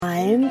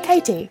I'm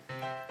Katie.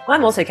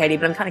 I'm also Katie,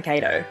 but I'm kind of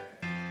Kato.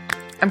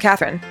 I'm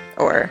Catherine,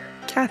 or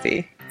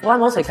Kathy. Well,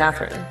 I'm also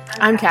Catherine.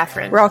 I'm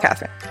Catherine. We're all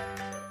Catherine,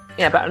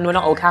 Yeah, but we're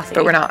not all Kathy.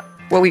 but we're not.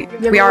 Well, we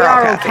we are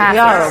are all all Kathy. We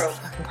are all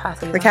fucking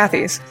Kathy. We're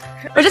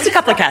Kathys. We're just a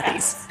couple of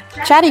Kathys.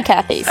 Chatty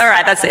Cathys. All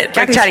right, that's it.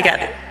 We're Chatty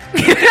Cathy.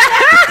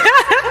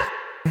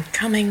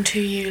 Coming to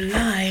you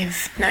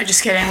live. No,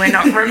 just kidding. We're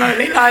not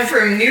remotely live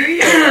from New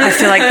York. I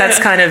feel like that's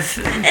kind of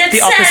It's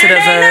the opposite Saturday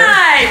of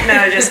night.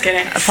 No, just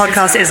kidding. a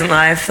podcast isn't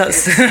live.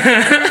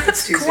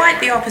 That's Quite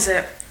the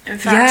opposite. In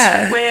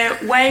fact, Yeah.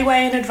 we're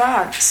way in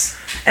advance.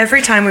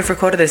 every time we've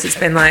recorded this, it's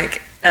been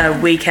like a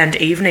weekend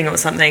evening or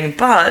something.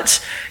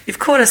 But you've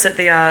caught us at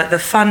the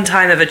fun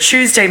time of a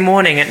Tuesday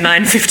morning at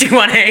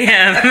 9:51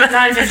 a.m.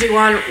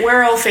 9:51.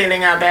 We're all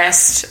feeling our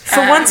best.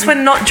 For once, we're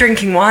not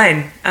drinking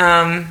wine,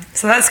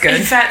 so that's In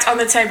good. fact, on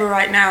the table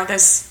right now,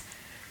 there's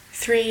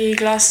 3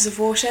 glasses of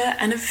water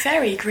and a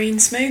very green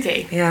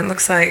smoothie. Yeah, it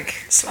looks like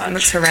Sludge. it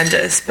looks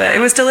horrendous, but it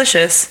was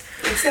delicious.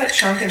 It's that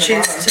chunk in the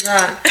Cheers bottom. to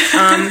that.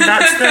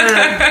 That's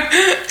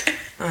the.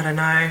 I don't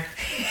know.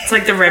 It's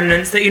like the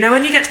remnants that, you know,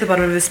 when you get to the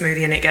bottom of a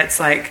smoothie and it gets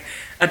like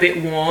a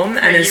bit warm,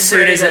 and as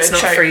soon as it's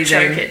not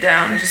freezing, choke it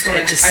down. I it just thought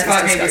is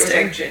maybe it was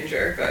disgusting. like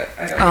ginger, but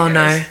I don't Oh think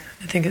no, it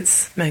I think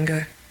it's mango.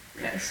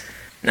 is. Nice.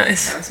 Nice.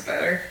 Sounds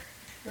better.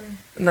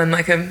 And then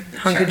like a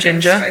hunk Chunk of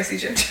ginger. Spicy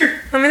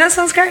ginger. I mean, that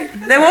sounds great.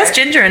 There was alright.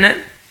 ginger in it.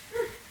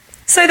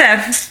 So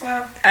there.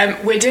 Wow.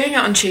 We're doing it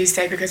on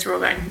Tuesday because we're all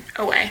going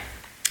away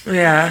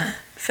Yeah.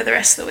 for the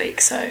rest of the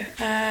week. So,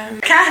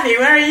 Kathy,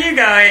 where are you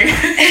going?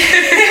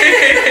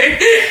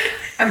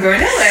 I'm going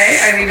to LA.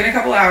 I leave in a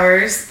couple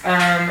hours.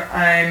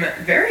 I'm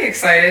very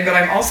excited, but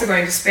I'm also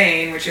going to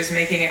Spain, which is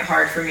making it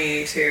hard for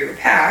me to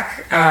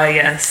pack.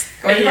 Yes.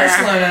 Going to Yeah.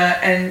 Barcelona,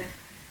 and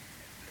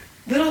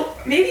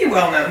maybe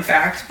well-known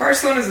fact,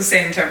 Barcelona is the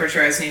same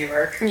temperature as New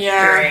York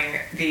Yeah. during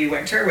the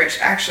winter, which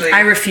actually... I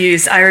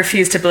refuse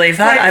to believe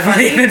that. quite I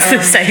believe funny. it's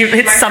the same.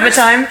 It's my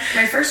summertime.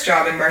 My first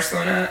job in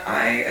Barcelona,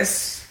 I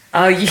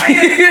Oh, you,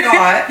 had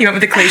thought you went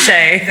with the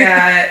cliche.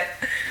 that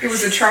it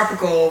was a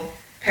tropical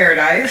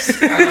paradise.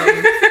 It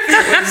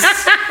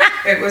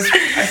was,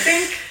 I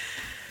think,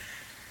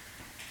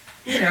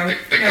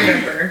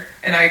 November,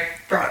 and I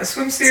brought a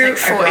swimsuit.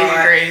 It's like 40 I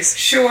brought degrees.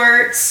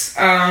 shorts.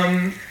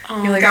 Oh,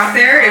 Got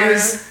there, it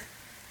was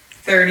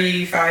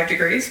 35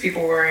 degrees.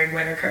 People wearing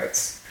winter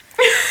coats.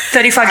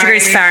 35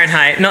 degrees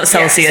Fahrenheit, not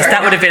Celsius. sorry,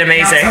 that would have been not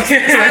amazing.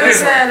 Celsius. I was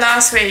there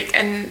last week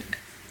and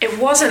it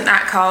wasn't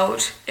that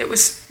cold. It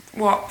was,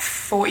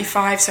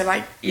 45, so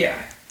like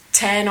Yeah.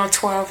 10 or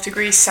 12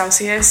 degrees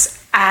Celsius,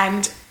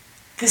 and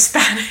the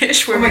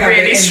Spanish were Oh my God,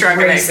 really they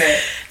struggling. embrace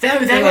it. They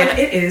They're were like,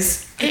 it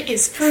is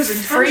freezing.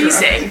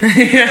 freezing.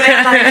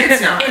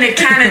 It's not. In a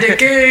Canada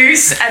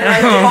Goose and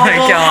like Oh a my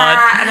bobble God.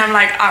 hat, and I'm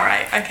like, all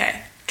right,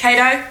 okay.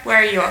 Kato, where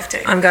are you off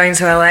to? I'm going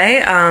to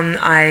LA.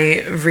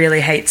 I really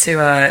hate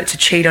to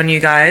cheat on you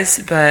guys,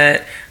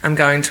 but I'm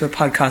going to a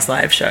podcast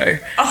live show.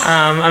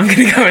 I'm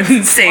going to go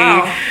and see.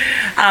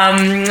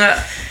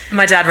 Wow.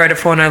 My dad wrote a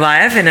porno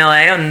live in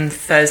LA on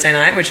Thursday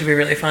night, which will be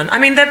really fun. I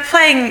mean, they're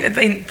playing as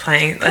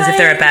if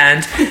they're a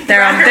band.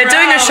 They're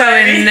doing a show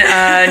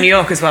in New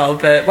York as well.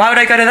 But why would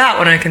I go to that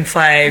when I can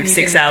fly You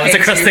 6 can hours pay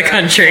across to, the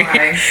country?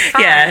 fly.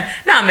 Yeah,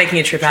 no, I'm making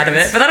a trip out of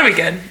it, but that'll be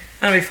good.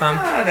 That'll be fun.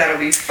 Oh, that'll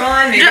be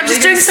fun. Maybe I'm I'll just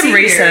even doing some see you.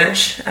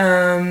 research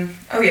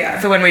Oh, yeah.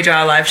 for when we do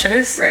our live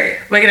shows. Right.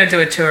 We're going to do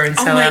a tour and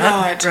Oh sell my out,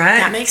 God, right?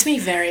 that makes me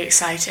very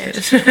excited.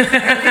 Can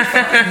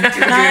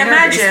Can I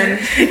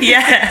imagine?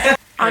 Yeah.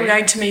 I'm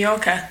going to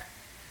Mallorca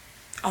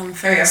on Oh, yeah.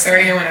 Thursday.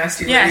 Sorry, no one asked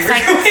you. Yeah, where you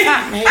thank were going.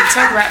 fuck me.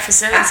 Talk about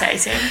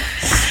facilitating.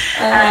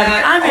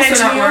 I'm going also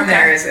to not warm Mallorca.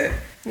 there, is it?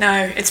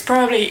 No, it's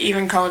probably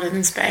even colder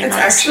than Spain. It's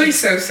honestly. actually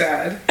so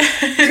sad to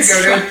It's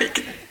go to.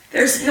 like-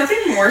 There's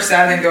nothing more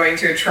sad than going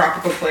to a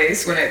tropical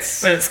place when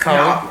it's cold.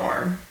 not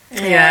warm.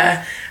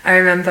 Yeah. I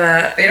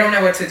remember. They don't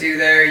know what to do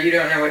there. You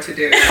don't know what to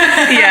do.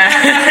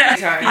 Yeah.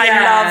 I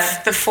Yeah.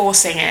 love the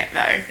forcing it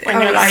though. When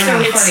Oh, you're like, so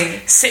it's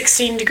funny.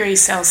 16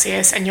 degrees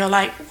Celsius, and you're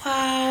like,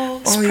 wow,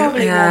 it's Oh,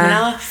 probably yeah. warm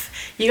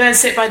enough. You go and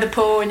sit by the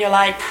pool, and you're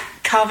like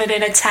covered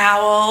in a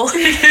towel,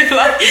 you're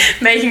like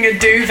making a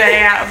duvet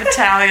out of a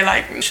towel. You're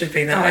like, Should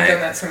be Oh, that I've done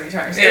way. that so many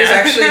times. It was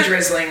actually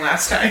drizzling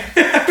last time.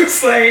 I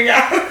was laying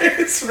out.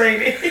 It's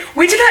raining.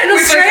 We did that in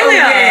With like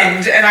Australia. a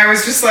wind, and I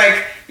was just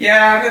like,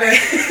 yeah, I'm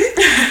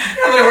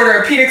gonna order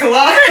a pina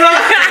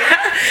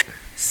colada.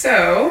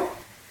 So,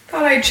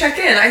 thought I'd check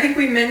in. I think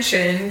we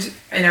mentioned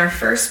in our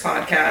first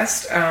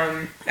podcast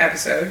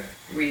episode.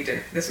 We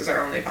didn't. This was our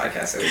only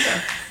podcast that we've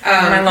done.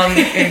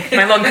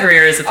 my long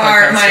career as a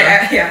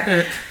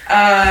podcaster.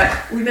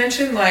 We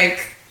mentioned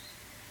like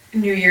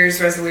New Year's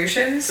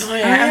resolutions. oh Oh,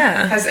 yeah.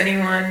 yeah. Has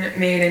anyone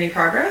made any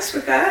progress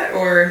with that,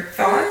 or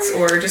thoughts,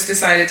 or just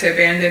decided to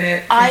abandon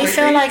it I completely?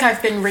 feel like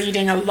I've been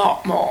reading a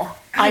lot more.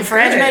 I've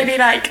read good. maybe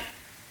like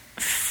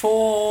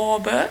 4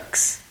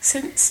 books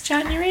since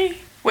January,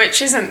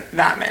 which isn't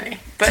that many.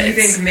 But Do you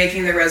it's- think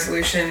making the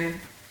resolution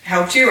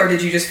helped you, or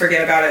did you just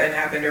forget about it and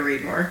happen to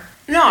read more?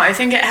 No, I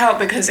think it helped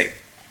because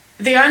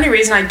the only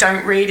reason I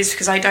don't read is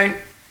because I don't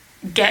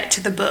get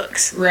to the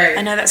books. Right.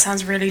 I know that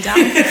sounds really dumb.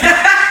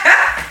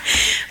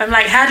 I'm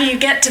like, how do you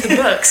get to the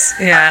books?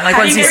 Yeah, like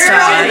How once do you get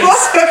start. to the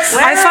books?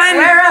 I find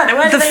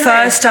Where the do they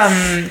first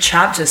live?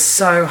 chapter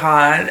so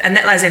hard, and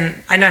that, as in,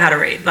 I know how to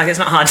read. Like, it's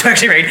not hard to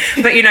actually read,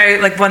 but you know,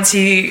 like once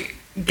you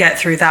get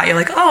through that, you're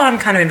like, oh, I'm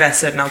kind of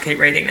invested, and I'll keep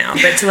reading now.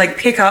 But to like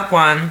pick up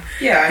one,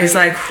 is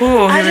like, whew,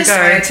 here we My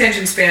go.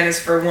 attention span is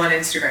for one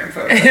Instagram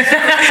photo.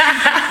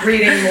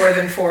 Reading more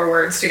than 4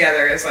 words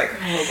together is like,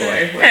 oh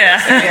boy.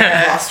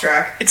 I lost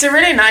track. It's a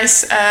really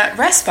nice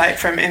respite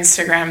from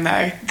Instagram,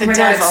 though. The Oh my God,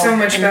 devil it's so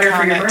much better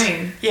for your incarnate.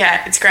 brain.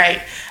 Yeah, it's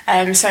great.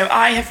 So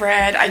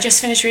I just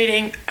finished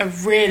reading a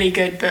really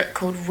good book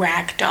called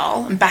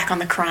Ragdoll. I'm back on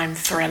the crime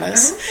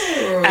thrillers.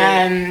 Oh.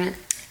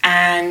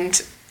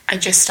 And I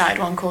just started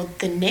one called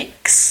The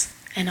Nix,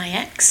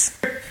 Nix.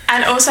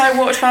 And also I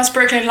walked past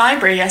Brooklyn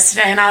Library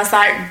yesterday and I was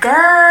like,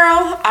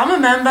 girl, I'm a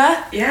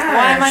member. Yes.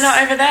 Why am I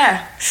not over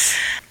there?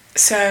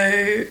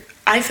 So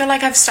I feel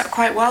like I've stuck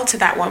quite well to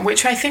that one,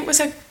 which I think was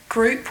a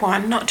group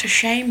one, not to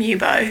shame you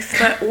both,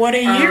 but what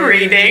are you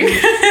reading?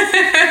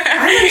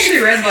 I actually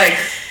read like...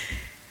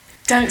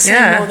 Don't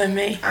say more than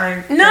me. I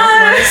don't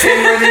want to say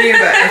more than you,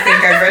 but I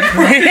think I've read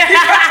more.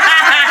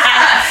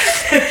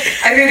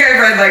 I think I've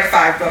read like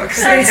 5 books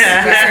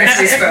since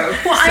we spoke.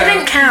 Well, I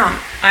didn't count.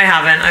 I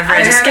haven't. I've I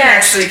read. haven't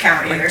guessed. actually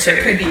count either, so it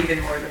 2. could be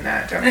even more than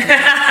that. Don't worry.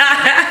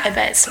 I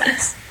bet it's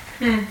less.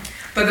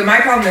 But my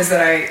problem is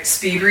that I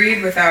speed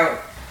read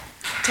without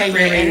Taking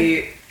it in.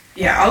 really...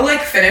 Yeah, I'll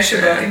like finish a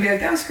book and be like,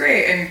 that was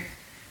great, and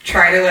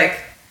try to like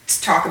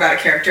talk about a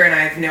character and I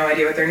have no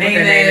idea what their name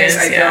is.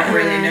 I don't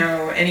really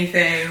know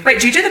anything. Wait,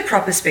 do you do the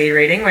proper speed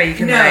reading where you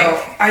can No,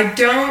 I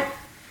don't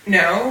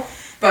know.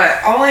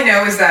 But all I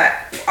know is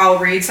that I'll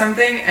read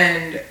something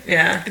and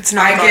It's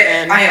not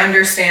I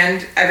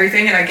understand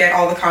everything and I get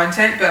all the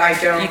content, but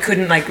I don't. You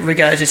couldn't like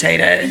regurgitate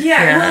it.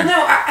 Yeah, well,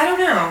 no, I don't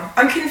know.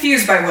 I'm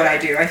confused by what I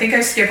do. I think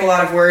I skip a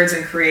lot of words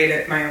and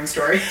create my own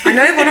story. I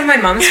know one of my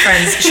mum's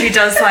friends, she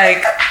does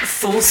like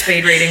full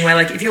speed reading where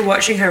like if you're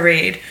watching her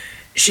read,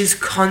 she's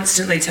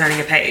constantly turning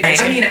a page.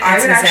 I mean, I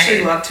It's would actually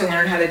insane. love to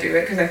learn how to do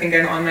it because I think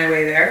I'm on my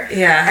way there.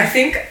 Yeah. I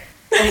think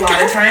a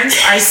lot of times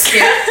I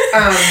skip.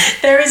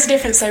 There is a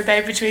difference, though,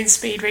 babe, between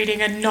speed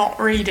reading and not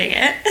reading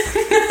it.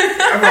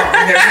 Well,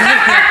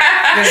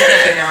 there's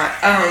definitely not.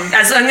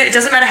 As long, it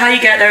doesn't matter how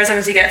you get there, as long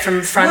as you get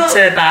from front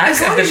to back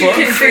as of long the as you book.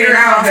 can figure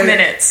out the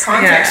minutes.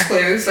 context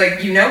clues,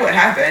 like you know what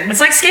happened. It's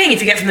like skiing. If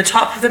you get from the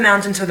top of the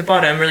mountain to the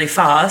bottom really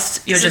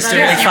fast, you're just a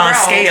matter really if you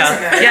fast roll, skier.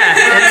 doesn't matter. Yeah,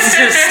 it's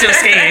just still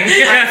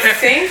skiing. I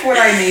think what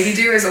I maybe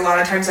do is a lot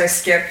of times I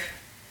skip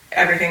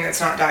everything that's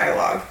not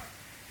dialogue,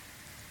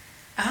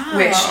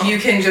 which you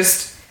can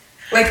just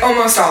like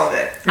almost all of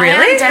it. Really? I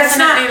am That's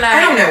definitely not. like.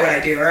 I don't know what I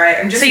do. All right,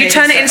 I'm just. So you making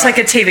turn it stuff into like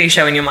up. a TV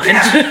show in your mind.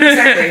 Yeah,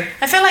 exactly.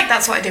 I feel like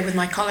that's what I did with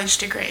my college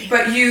degree.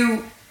 But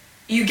you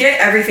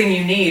get everything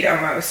you need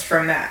almost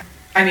from that.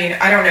 I mean,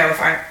 I don't know if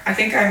I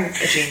think I'm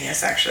a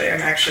genius. Actually, I'm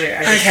actually.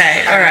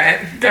 Okay, all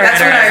right. That's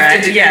what I have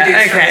to do. Yeah,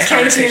 deduce from okay.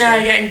 this Katie and I are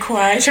conversation. getting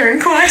quieter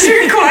and quieter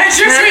and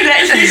quieter as we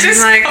let you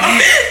just Like-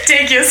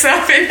 dig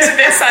yourself into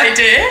this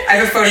idea. I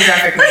have a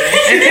photographic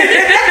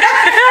memory.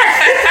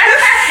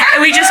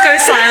 And we just go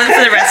silent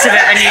for the rest of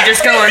it, and you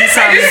just go on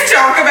some Just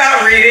talk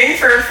about reading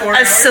for 4 a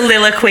hours.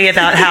 soliloquy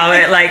about how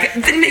it like.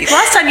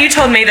 Last time you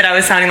told me that I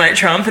was sounding like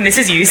Trump, and this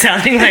is you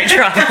sounding like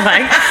Trump.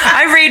 Like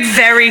I read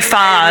very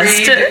fast.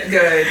 Read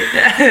good.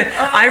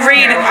 I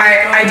read. No,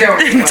 I don't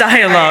read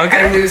Dialogue.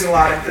 I lose a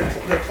lot of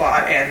the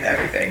plot and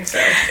everything, so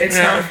it's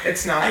Yeah. not.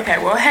 It's not. Okay,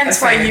 well,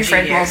 hence a why sign of you've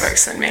read more genius.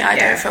 books than me. I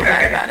Yeah, don't feel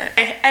bad okay. about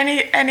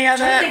it. Any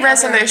other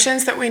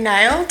resolutions that we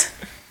nailed?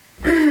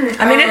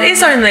 I mean, it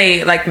is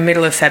only like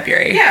middle of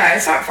February. Yeah,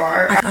 it's not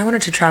far. I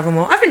wanted to travel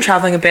more. I've been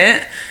traveling a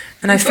bit,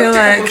 and I Booked feel a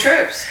couple like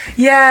trips.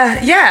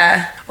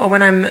 yeah. Or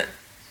when I'm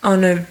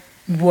on a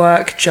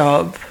work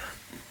job,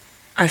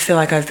 I feel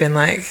like I've been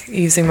like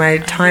using my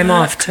time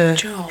off to.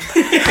 Job.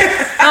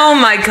 Oh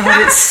my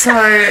god, it's so.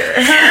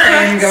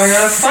 I'm going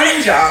on a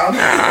fun job.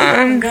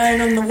 I'm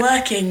going on the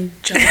working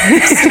job.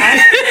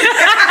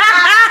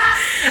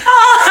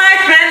 Oh,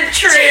 I meant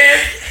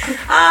trip.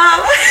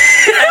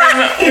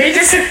 we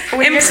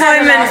just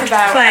had a laugh Employment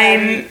about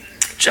plane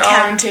job.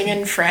 counting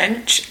in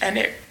French,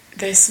 and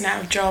this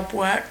now job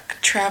work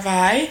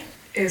travail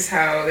Is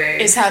how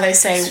they. is how they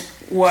say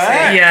work.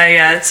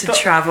 Yeah, to But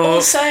travel.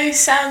 also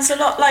sounds a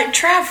lot like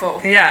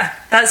travel. Yeah,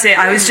 that's it.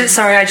 I was just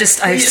sorry. I switched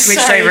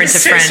Sorry, over you into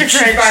switched to French.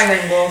 French.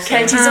 bilingual. So.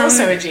 Katie's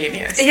also a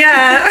genius.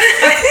 Yeah.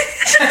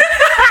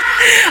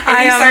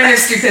 Any I, sign of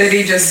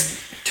stupidity, just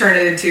turn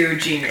it into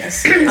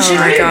genius. Should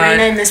my we God.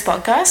 rename this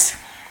podcast?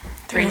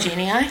 Three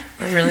Genii.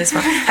 I'm really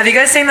smart. Have you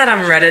guys seen that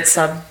Reddit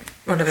sub?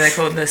 Whatever they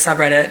called the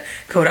subreddit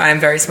called "I am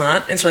very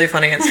smart." It's really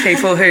funny. It's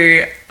people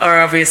who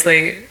are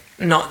obviously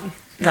not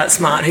that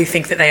smart who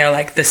think that they are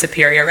like the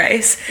superior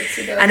race,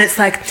 and it's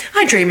like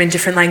I dream in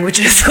different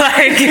languages.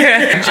 Like,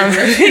 yeah.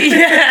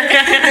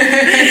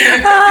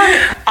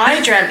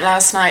 I dreamt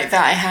last night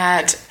that I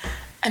had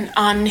an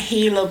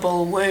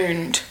unhealable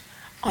wound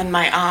on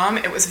my arm.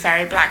 It was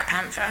very Black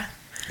Panther,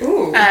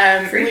 Ooh,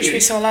 which freaky. we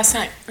saw last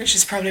night, which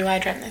is probably why I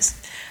dreamt this.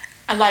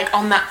 like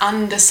on the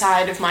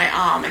underside of my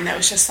arm, and there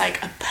was just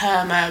like a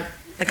perma,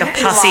 like a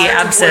pussy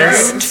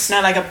abscess.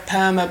 No, like a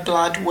perma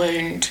blood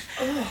wound,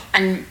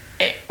 and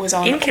it was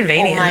on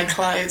Inconvenient. all my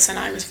clothes, and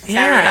I was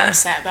very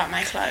upset about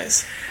my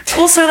clothes.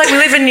 Also, like, we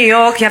live in New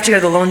York, you have to go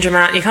to the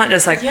laundromat, you can't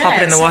just like pop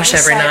it in the wash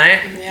every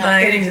night. Yeah.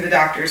 Like, Getting to the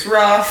doctor's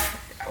rough.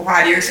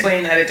 How do you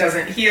explain that it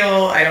doesn't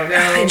heal? I don't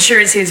know.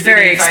 insurance is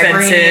very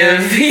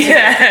expensive.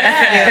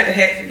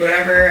 Yeah,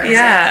 whatever.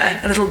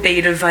 Yeah, a little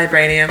bead of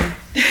vibranium.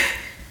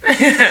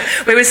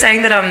 We were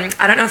saying that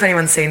I don't know if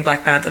anyone's seen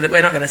Black Panther. That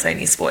we're not going to say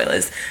any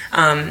spoilers.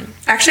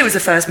 Actually, it was the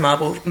first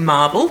Marvel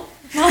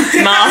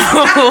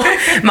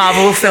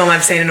film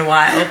I've seen in a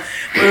while.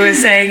 We were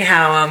saying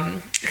how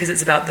because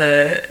it's about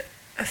the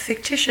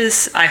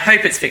fictitious, I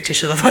hope it's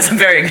fictitious, otherwise I'm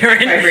very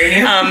ignorant,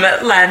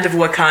 land of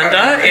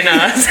Wakanda in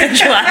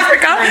Central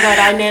Africa. Oh my god,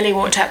 I nearly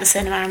walked out the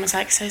cinema and was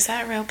like, so is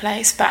that a real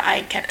place? But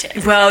I kept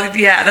it. Well,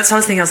 yeah, that's what I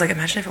was thinking. I was like,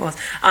 imagine if it was.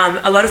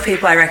 A lot of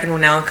people, I reckon, will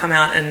now come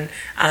out and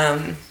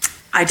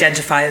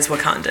identify as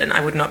Wakandan. I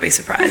would not be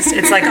surprised.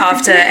 It's like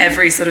after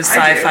every sort of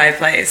sci-fi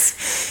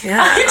place.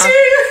 Yeah.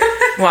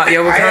 I do. What,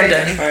 you're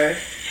Wakandan?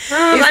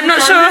 I'm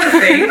not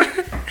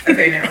sure.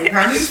 Okay, no,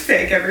 Wakanda's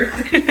fake,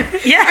 everyone.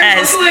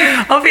 Yes,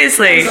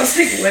 obviously. I was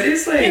like, what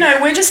is like? You know,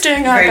 we're just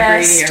doing our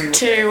best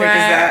to.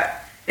 Like,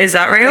 is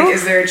that real? Like,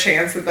 is there a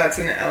chance that that's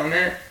an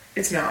element?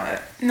 It's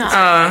not. No.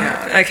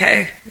 Oh,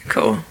 okay,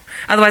 cool.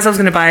 Otherwise, I was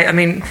going to buy. I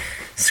mean,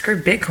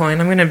 screw Bitcoin.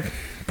 I'm going to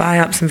buy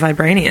up some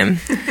vibranium.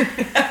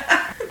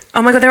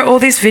 Oh my god, there are all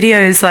these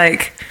videos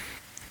like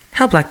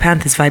how Black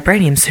Panther's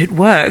vibranium suit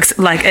works,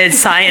 like a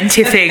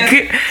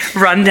scientific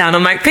rundown.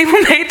 I'm like, people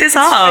made this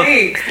up.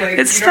 Fake. Like,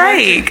 it's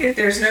fake.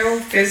 There's no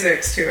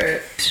physics to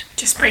it.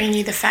 Just bringing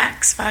you the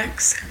facts,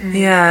 folks.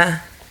 Yeah.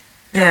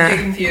 Don't get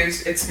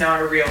confused. It's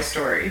not a real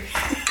story.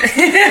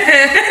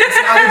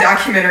 It's not a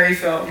documentary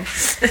film.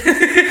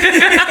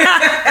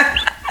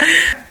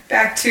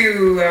 Back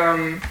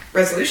to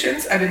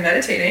resolutions. I've been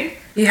meditating.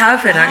 You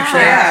have been,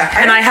 actually. Yeah.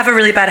 And I have a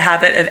really bad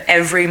habit of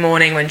every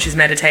morning when she's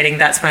meditating,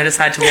 that's when I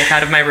decide to walk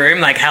out of my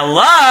room, like,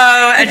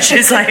 hello! And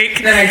she's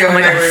like... Then I go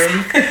in my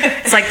room.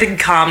 It's like the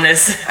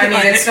calmness. I mean,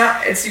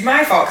 it's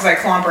my fault because I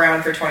clomp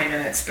around for 20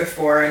 minutes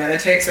before I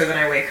meditate, so then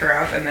I wake her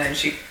up and then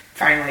she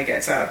finally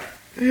gets up.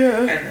 Yeah.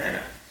 And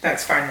then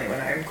that's finally when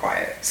I'm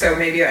quiet. So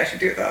maybe I should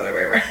do it the other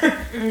way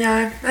around.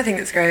 No, I think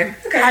it's great.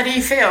 Okay. How do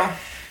you feel?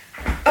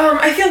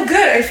 I feel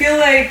good. I feel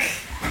like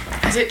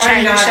Has it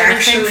I'm changed not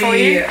anything for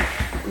you?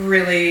 actually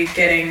really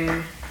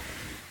getting...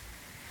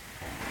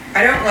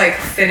 I don't like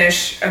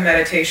finish a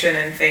meditation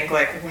and think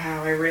like,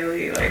 wow, I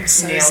really like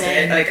So nailed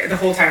zen. it. Like the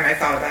whole time I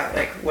thought about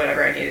like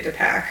whatever I needed to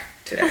pack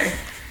today.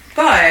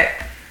 But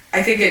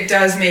I think it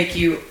does make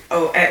you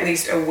at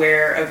least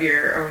aware of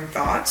your own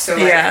thoughts. So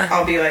like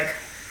I'll be like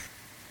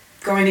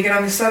going to get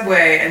on the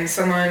subway and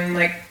someone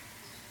like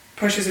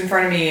pushes in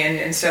front of me, and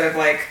instead of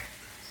like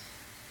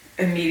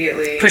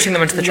immediately pushing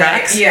them into the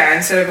tracks. Yeah,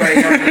 instead of like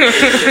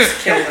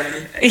just kill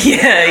them.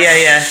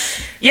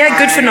 Yeah,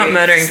 good for not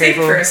murdering think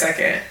people. For a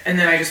second, and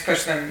then I just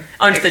push them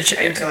onto like,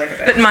 the into like a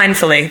bed. but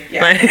mindfully.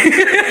 Yeah.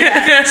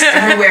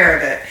 I'm aware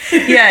of it.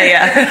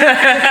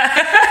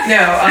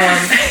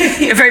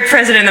 No, you're very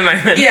present in the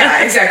moment.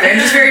 Yeah, exactly. I'm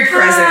just very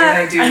present when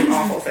I do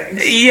awful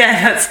things.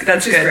 Yeah,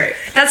 that's good. Great.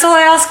 That's all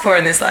I ask for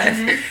in this life.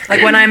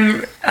 Like when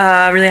I'm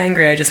really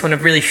angry, I just want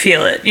to really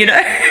feel it, you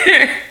know?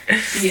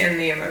 Be in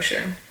the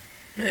emotion.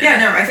 Yeah,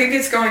 no, I think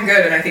it's going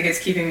good, and I think it's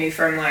keeping me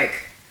from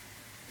like,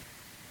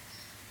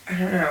 I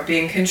don't know,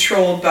 being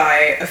controlled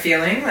by a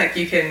feeling. Like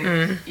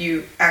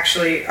you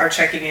actually are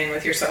checking in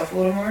with yourself a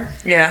little more.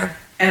 Yeah.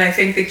 And I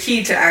think the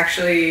key to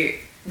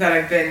actually, that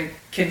I've been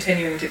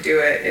continuing to do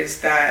it,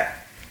 is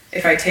that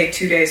if I take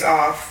 2 days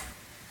off,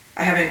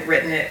 I haven't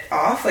written it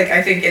off. Like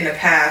I think in the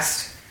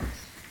past,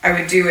 I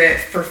would do it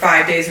for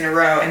 5 days in a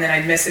row, and then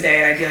I'd miss a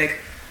day, and I'd be like,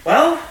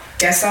 well,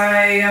 guess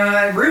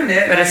I ruined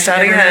it. But I should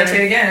never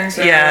meditate again.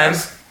 So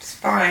it's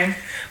fine.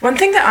 One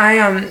thing that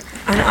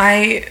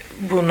I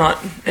will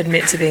not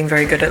admit to being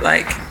very good at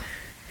like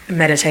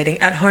meditating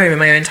at home in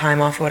my own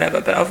time off or whatever,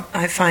 but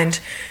I find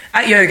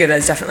at yoga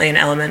there's definitely an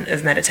element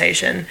of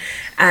meditation.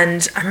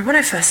 And I remember when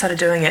I first started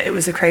doing it, it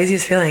was the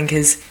craziest feeling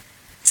because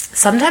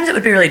sometimes it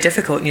would be really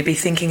difficult and you'd be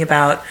thinking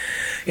about,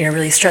 you know,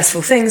 really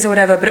stressful things or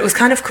whatever, but it was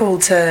kind of cool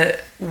to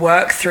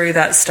work through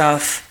that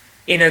stuff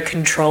in a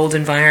controlled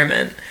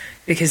environment,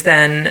 because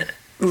then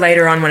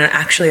later on when it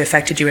actually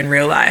affected you in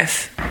real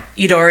life,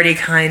 you'd already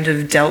kind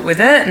of dealt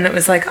with it, and it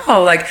was like,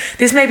 oh, like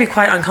this may be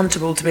quite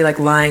uncomfortable to be like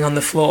lying on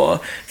the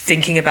floor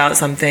thinking about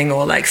something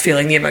or like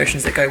feeling the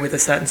emotions that go with a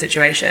certain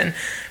situation,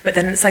 but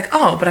then it's like,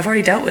 oh, but I've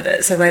already dealt with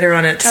it, so later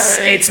on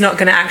it's not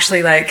going to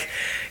actually like,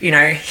 you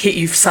know, hit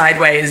you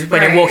sideways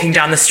when you're walking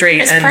down the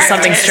street and practice.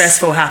 Something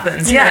stressful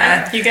happens.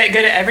 Yeah, you get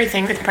good at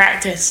everything with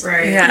practice,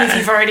 right? And if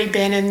you've already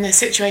been in the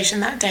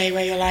situation that day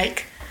where you're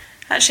like,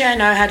 actually, I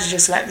know how to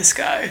just let this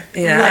go.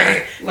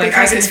 Yeah. Like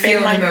I can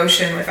feel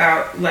emotion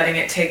without letting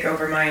it take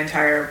over my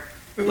entire...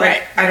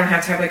 Like, I don't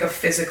have to have, like, a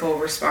physical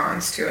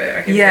response to it.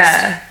 I can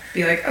just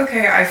be like,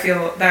 okay, I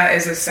feel that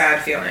is a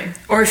sad feeling.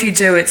 Or if you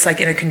do, it's like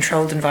in a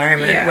controlled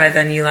environment where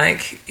then you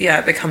like,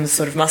 it becomes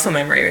sort of muscle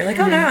memory. You're like,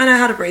 oh no, I know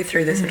how to breathe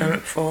through this. I've done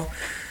it before.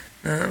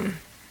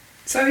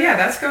 So yeah,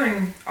 that's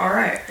going all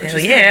right. Hell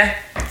yeah.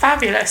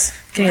 Fabulous.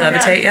 Can you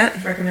levitate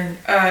yet? Recommend.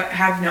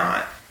 Have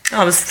not.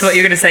 I thought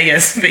you were going to say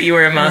yes, that you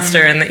were a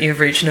master and that you've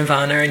reached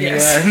nirvana and you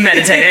were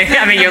meditating.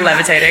 I mean, you're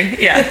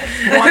levitating. Yeah.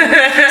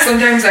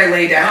 Sometimes I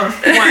lay down.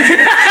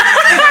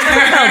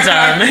 Well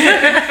done.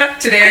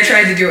 Today I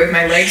tried to do it with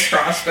my legs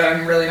crossed, but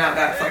I'm really not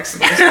that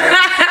flexible. So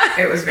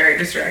it was very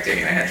distracting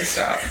and I had to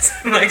stop.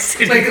 Like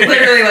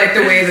literally like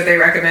the way that they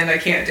recommend, I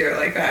can't do it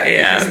like that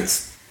because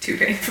it's too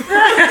painful.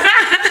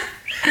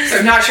 So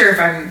I'm not sure if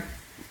I'm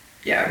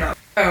not.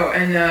 Oh,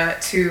 and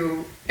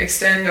to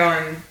expand,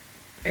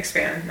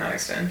 not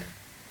extend.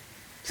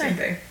 Same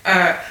thing.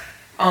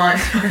 On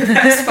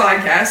this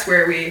podcast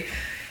where we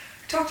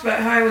talked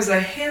about how I was a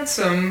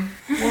handsome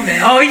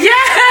woman. Oh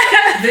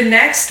yeah! The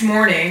next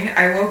morning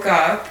I woke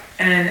up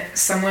and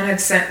someone had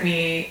sent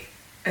me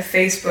a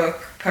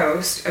Facebook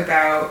post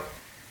about,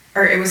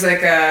 or it was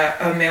like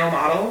a male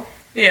model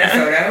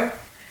photo.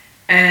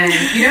 And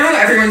you know how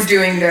everyone's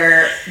doing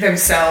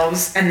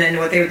themselves and then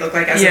what they would look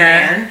like as a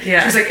man? Yeah.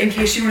 She was like, in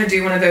case you want to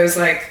do one of those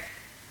like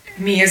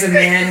me as a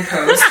man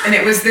post. And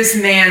it was this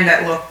man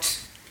that looked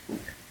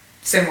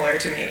similar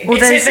to me.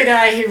 Well, is it the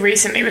guy who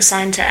recently was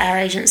signed to our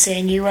agency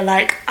and you were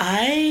like,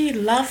 I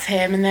love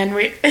him, and then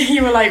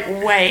you were like,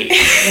 wait,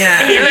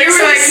 he looks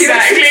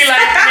exactly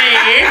like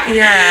me.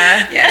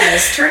 Yeah.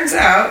 Yes, turns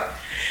out.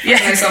 Yeah,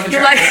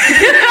 you're like,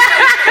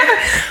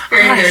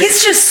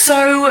 he's just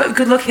so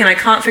good looking, and I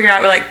can't figure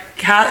out. We're like,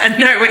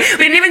 no, we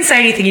didn't even say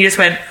anything. You just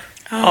went,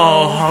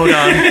 oh, hold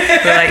on.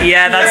 We're like,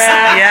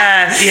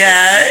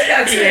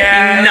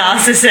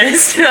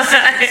 narcissist. No,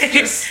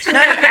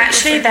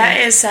 actually, that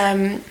is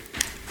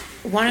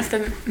one of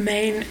the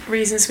main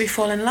reasons we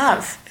fall in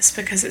love. It's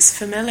because it's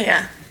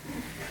familiar.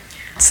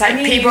 It's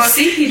like people all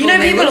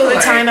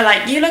the time are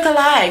like, you look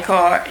alike,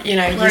 or you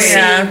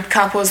see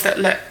couples that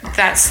look.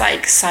 That's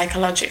like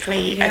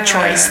psychologically a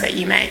choice that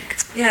you make.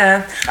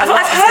 Yeah, I've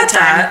heard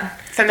that.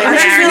 I don't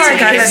feel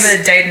like I've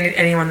ever dated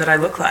anyone that I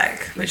look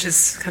like, which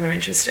is kind of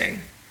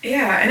interesting.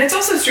 Yeah, and it's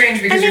also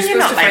strange because you're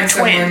supposed to find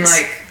someone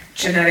like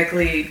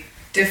genetically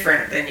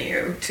different than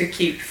you to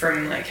keep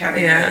from like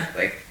having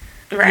like.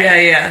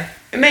 Right. Yeah.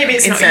 Maybe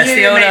it's incest, not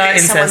you. Maybe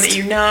it's someone that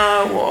you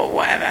know or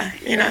whatever.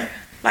 You know.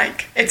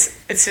 Like, it's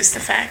just a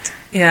fact.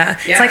 Yeah.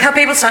 It's like how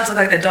people start to look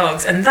like their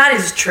dogs, and that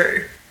is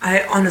true.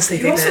 I honestly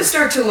think you also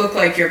start to look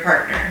like your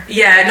partner.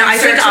 Yeah, no, I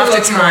think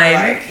after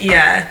time,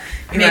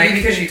 maybe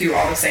because you do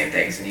all the same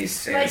things and you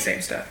say the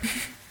same stuff.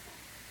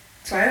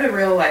 So I had a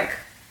real,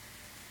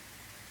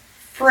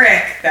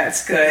 frick,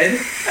 that's good.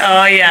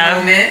 Oh, yeah.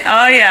 Moment.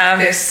 Oh, yeah.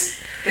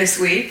 This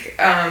week.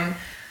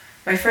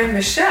 My friend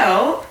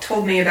Michelle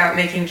told me about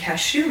making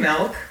cashew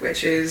milk,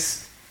 which is...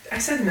 I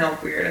said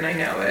milk weird, and I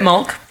know it.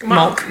 Milk.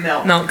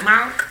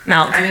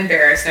 I'm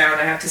embarrassed now, and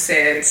I have to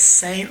say it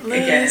St.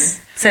 Louis.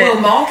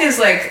 Again. Milk is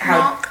like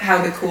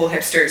how the cool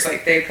hipsters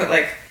they put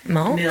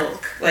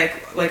milk, like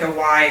a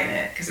Y in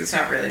it because it's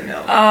not really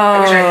milk. Oh,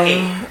 which I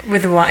hate.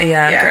 With a Y,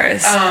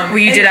 gross. Well,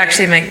 you did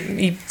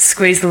actually you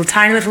squeeze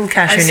tiny little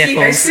cashew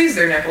nipples. I squeezed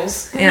their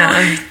nipples.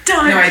 Yeah. No,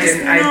 I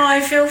didn't. I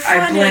feel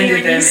funny I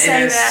blended when you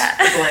say that.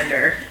 A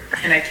blender.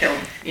 And I killed.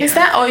 Is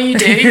that all you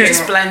do? You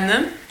just blend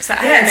them? Is that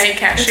how you make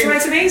cashew? That's why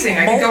it's amazing.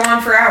 I can go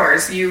on for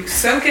hours. You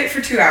soak it for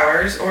 2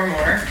 hours or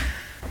more,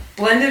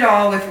 blend it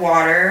all with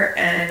water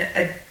and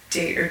a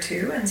date or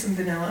two and some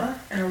vanilla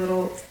and a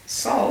little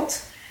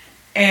salt.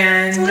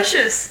 And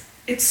delicious.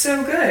 It's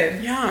so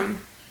good.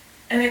 Yum.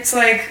 And it's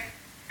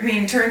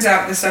turns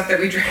out the stuff that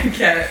we drank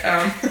at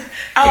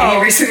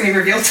Katie recently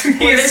revealed to me.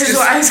 Well, this is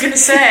what I was going to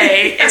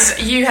say, is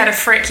you had a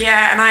frick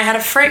and I had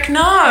a frick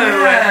no.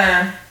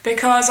 Yeah.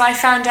 Because I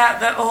found out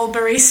that all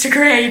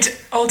barista-grade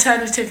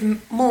alternative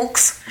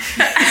milks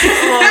have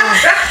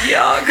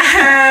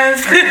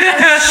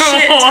a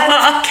shit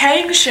ton of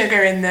cane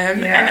sugar in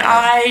them. Yeah. And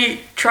I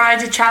tried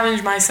to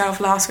challenge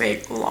myself last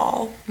week,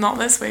 not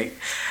this week,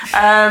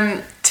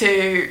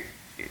 to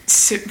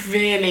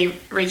severely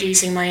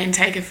reducing my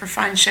intake of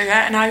refined sugar.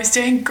 And I was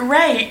doing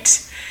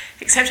great,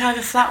 except I have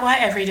a flat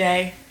white every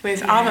day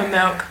with almond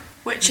milk,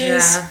 which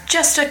is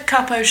just a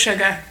cup of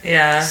sugar.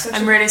 Yeah.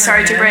 I'm really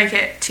sorry to break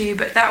it to you,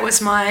 but that was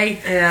my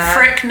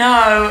frick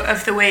no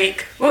of the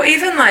week. Well,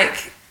 even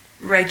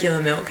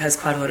regular milk has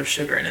quite a lot of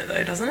sugar in it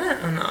though, doesn't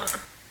it? Or not?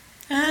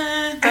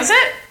 Does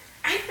it?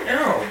 I don't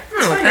know.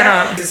 Look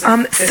that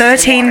up.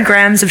 13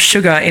 grams of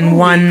sugar in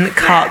 1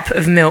 cup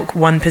of milk,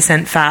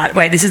 1% fat.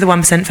 Wait, this is the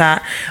 1%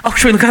 fat. Oh,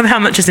 should we look up how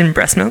much is in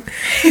breast milk?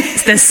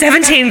 So there's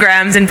 17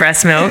 grams in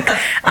breast milk.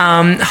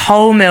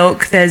 Whole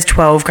milk, there's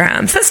 12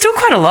 grams. That's still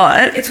quite a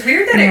lot. It's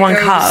weird that in 1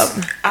 cup.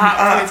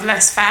 With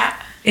less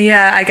fat.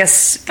 Yeah, I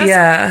guess,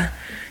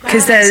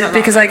 because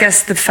I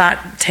guess the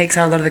fat takes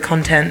out a lot of the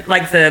content,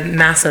 like the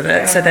mass of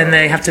it, so then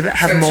they have to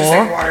have more. It's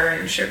just water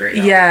and sugar.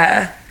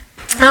 Yeah.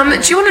 Do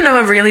you want to know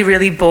a really,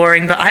 really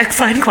boring but I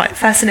find quite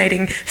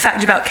fascinating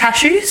fact about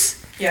cashews?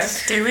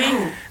 Yes. Do we?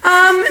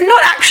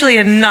 Not actually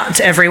a nut,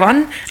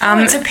 everyone.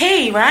 It's a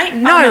pea, right?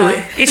 No,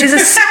 it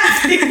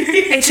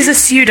is a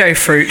pseudo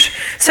fruit.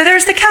 So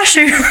there's the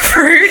cashew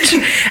fruit,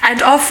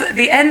 and off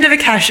the end of a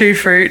cashew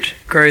fruit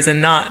grows a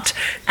nut.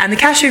 And the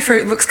cashew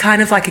fruit looks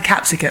kind of like a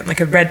capsicum,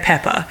 like a red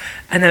pepper.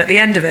 And then at the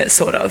end of it,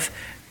 sort of,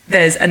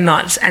 there's a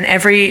nut, and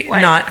every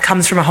nut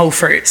comes from a whole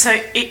fruit. So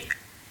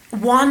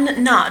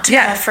one nut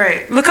per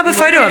fruit. Look up a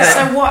photo of it.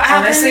 So what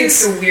happens? Honestly,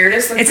 it's the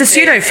weirdest. It's a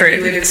pseudo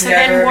fruit. So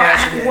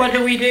then what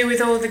do we do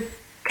with all the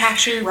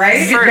cashew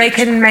fruit? They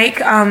can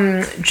make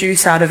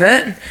juice out of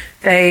it.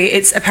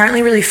 It's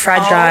apparently really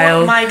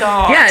fragile. Oh my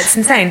god! Yeah, it's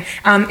insane.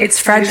 It's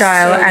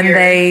fragile, and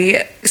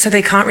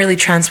they can't really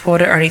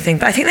transport it or anything.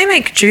 But I think they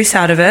make juice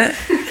out of it.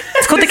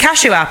 It's called the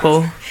cashew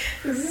apple.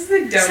 This is the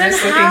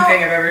dumbest looking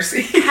thing I've ever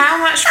seen. How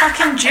much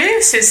fucking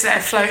juice is there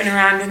floating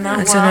around in the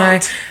world?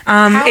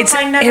 I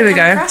don't know. Here we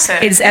go.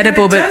 It's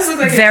edible, but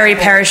very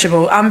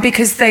perishable.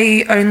 Because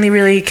they only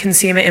really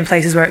consume it in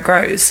places where it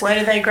grows. Where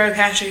do they grow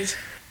cashews?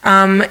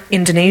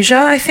 Indonesia,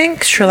 I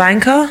think. Sri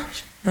Lanka.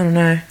 I don't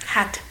know.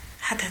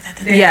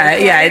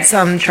 Yeah, it's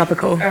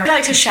tropical. I'd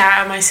like to shout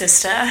out my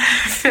sister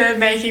for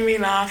making me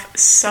laugh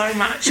so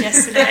much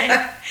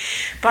yesterday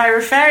by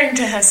referring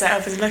to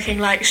herself as looking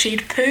like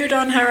she'd pooed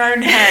on her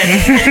own head.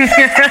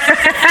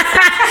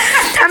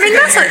 I mean,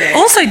 that's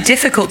also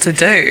difficult to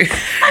do.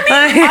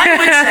 I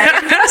would say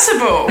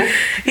impossible.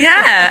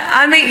 Yeah,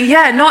 I mean,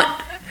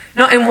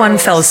 not in one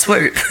fell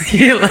swoop.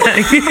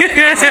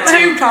 It's a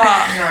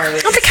two-part.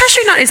 Well, the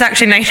cashew nut is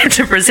actually native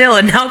to Brazil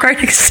and now grown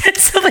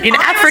extensively in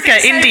Africa,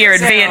 India,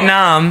 and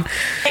Vietnam.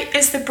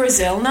 Is the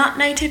Brazil nut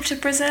native to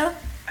Brazil?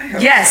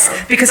 Yes,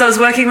 because I was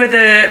working with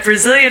a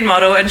Brazilian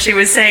model and she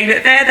was saying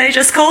that they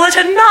just call it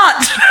a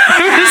nut. I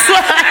was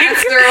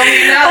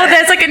like,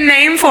 there's like a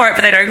name for it,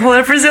 but they don't call it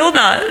a Brazil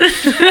nut.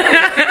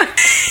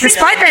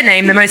 Despite their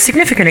name, the most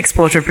significant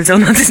exporter of Brazil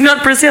nuts is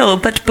not Brazil,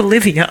 but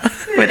Bolivia,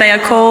 where they are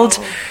called...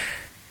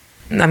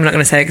 I'm not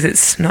going to say it because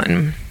it's not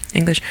in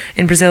English.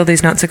 In Brazil,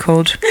 these nuts are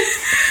called...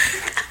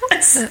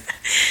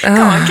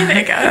 Go on, give it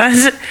a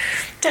go.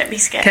 Don't be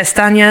scared.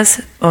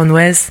 Castañas ou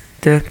nuez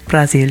de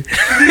Brasil.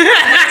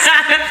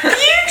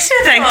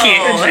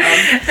 Beautiful.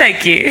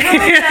 Thank you.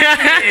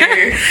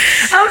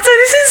 So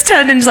this has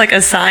turned into like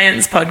a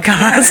science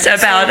podcast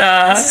about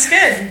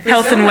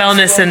health and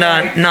wellness and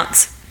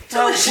nuts.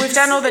 Well, we've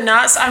done all the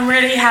nuts. I'm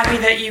really happy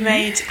that you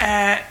made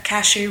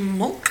cashew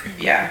milk.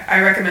 Yeah,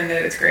 I recommend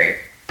it. It's great.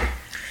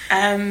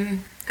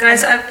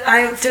 Guys,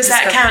 does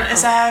that count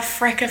as a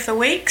frick of the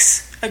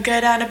weeks? A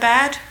good and a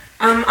bad?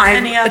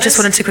 I just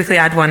wanted to quickly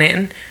add one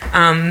in.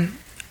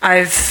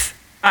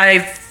 I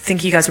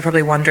think you guys are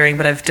probably wondering,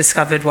 but I've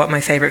discovered what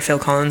my favourite Phil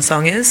Collins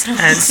song is,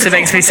 and so it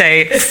makes me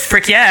say,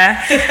 frick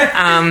yeah.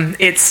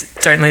 It's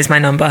Don't Lose My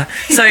Number.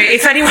 So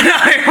if anyone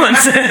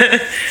wants a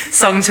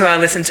song to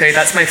listen to,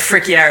 that's my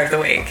frick yeah of the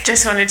week.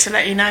 Just wanted to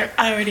let you know,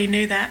 I already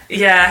knew that.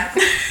 Yeah.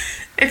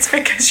 It's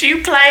because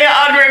you play it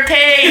on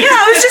repeat. Yeah,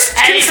 I was just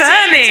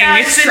confirming.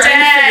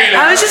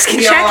 I was just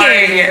checking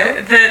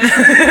that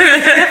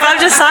I've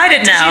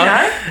decided now. Did you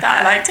know that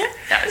I liked it?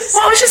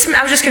 Well, I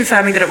was just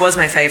confirming that it was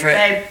my favourite.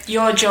 Babe,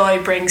 your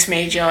joy brings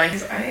me joy.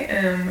 I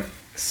am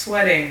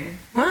sweating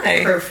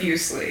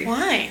profusely.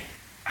 Why?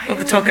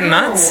 We're talking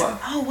nuts.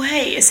 Oh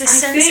wait, is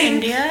this since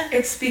India?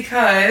 It's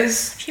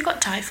because... Have you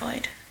got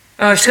typhoid?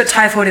 Oh, she's got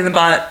typhoid in the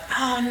butt.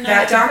 Oh, no.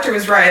 That doctor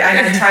was right. I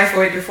had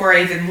typhoid before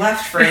I even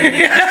left for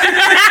India.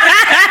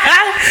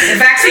 The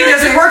vaccine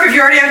doesn't work if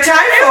you already have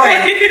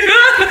typhoid.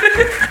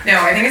 No,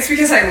 I think it's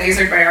because I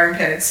lasered my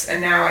armpits, and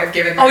now I've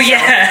given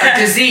myself a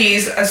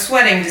disease, a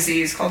sweating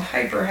disease called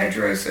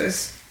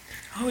hyperhidrosis.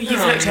 Oh, you've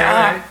looked it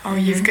up. Oh,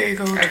 you've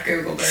Googled. I've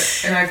Googled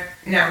it, and I've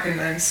now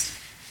convinced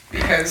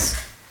because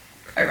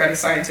I read a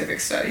scientific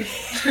study.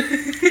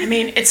 I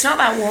mean, it's not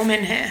that warm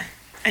in here,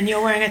 and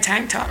you're wearing a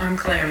tank top. I'm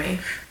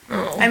clammy.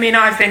 Oh. I mean,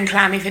 I've been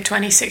clammy for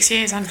 26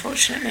 years,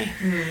 unfortunately.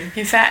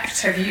 In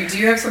fact, do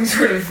you have some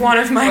sort of one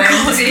of my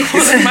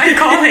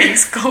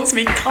colleagues calls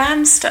me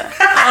clamster.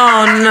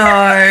 Oh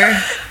no!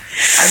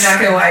 I'm not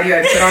gonna lie to you.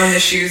 I put on the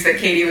shoes that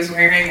Katie was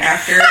wearing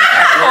after.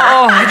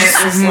 And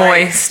it was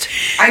moist.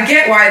 I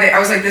get why I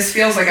was like, this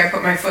feels like I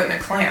put my foot in a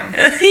clam.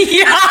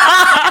 Yeah.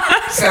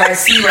 So I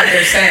see what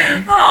they're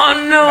saying. Oh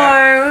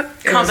no!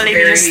 Can't believe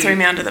you just threw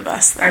me under the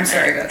bus. I'm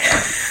sorry about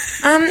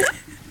that.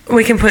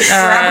 We can put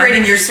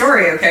corroborating your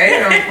story,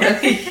 okay?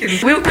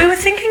 We were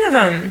thinking of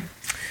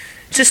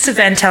just to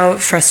vent our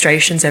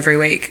frustrations every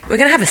week. We're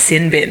gonna have a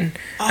sin bin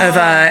of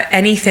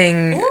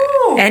anything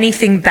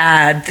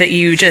bad that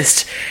you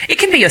just. It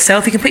can be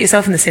yourself. You can put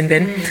yourself in the sin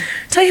bin.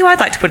 Tell you who I'd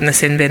like to put in the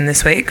sin bin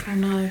this week. Oh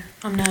no,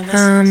 I'm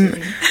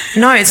nervous.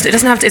 No, it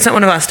doesn't have to. It's not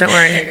one of us. Don't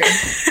worry.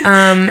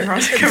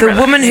 The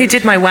woman who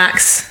did my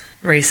wax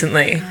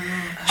recently,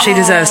 she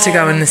deserves to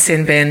go in the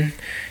sin bin.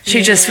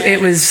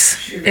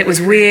 It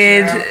was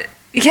weird.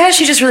 Yeah,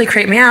 she just really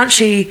creeped me out.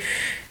 She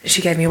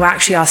gave me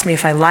wax. She asked me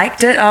if I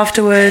liked it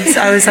afterwards.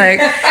 I was like,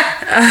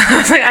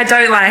 I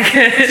don't like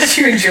it. Did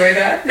you enjoy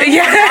that?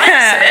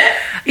 Yeah.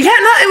 Yeah,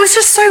 no, it was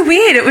just so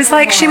weird. It was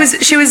like she was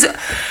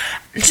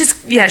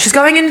she's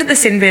going into the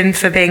sin bin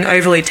for being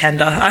overly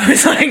tender. I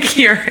was like,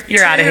 you're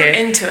out of here.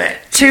 Into it.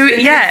 Too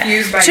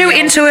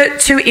into it,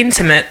 too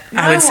intimate,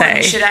 I would say. No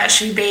one should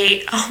actually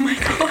be, oh my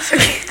god,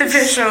 the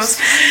visuals.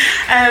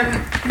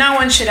 No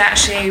one should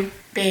actually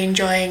be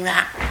enjoying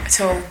that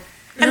at all.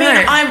 I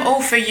mean, I'm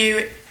all for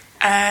you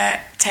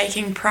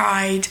taking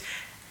pride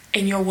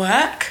in your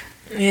work.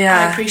 Yeah.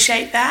 I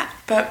appreciate that,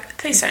 but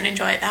please don't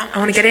enjoy it that much. I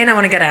want to get in, I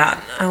want to get out.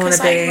 I want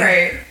to be...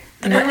 Right.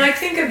 And then, like,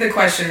 think of the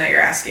question that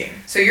you're asking.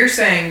 So you're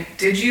saying,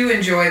 did you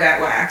enjoy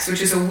that wax?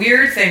 Which is a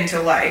weird thing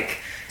to like.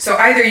 So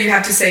either you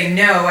have to say,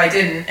 no, I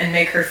didn't, and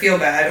make her feel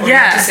bad, or you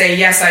have to say,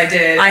 yes, I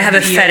did. I have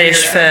a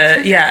fetish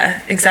for,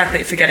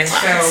 exactly, for getting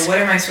wax. So what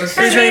am I supposed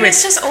to do? I mean,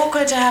 it's just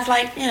awkward to have,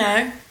 like, you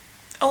know,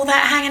 all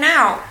that hanging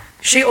out.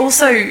 She was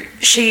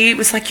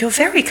like, you're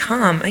very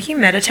calm. Are you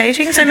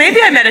meditating? So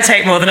maybe I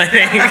meditate more than I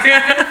think.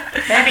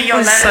 Maybe you're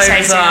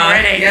levitating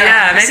already.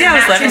 Yeah, maybe I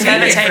was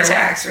levitating. For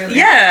wax, really.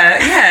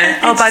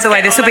 Yeah. Oh, by the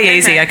way, this will be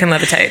easy. I can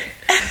levitate.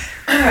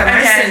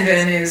 My sin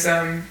bin is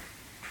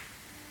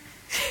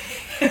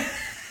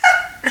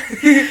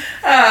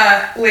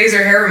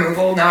laser hair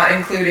removal, not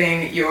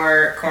including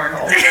your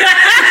cornhole.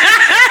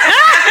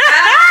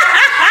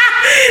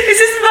 This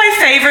is my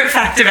favorite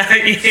fact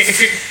about you.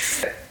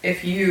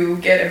 If you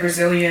get a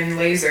Brazilian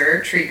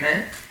laser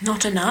treatment...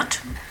 Not a nut.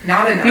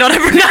 Not a nut. Not a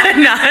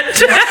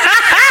nut.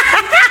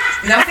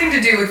 Nothing to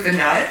do with the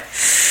nut.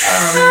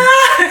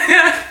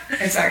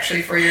 It's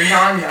actually for your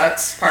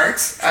non-nuts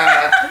parts.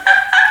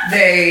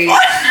 They...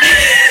 Wow,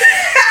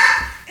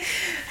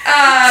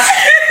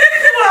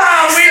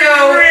 we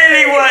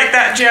really worked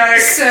that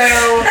joke. So...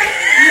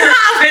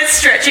 It's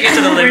stretching it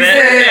to the limit.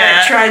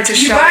 Tried to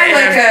you buy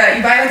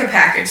like a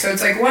package. So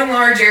it's like one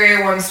large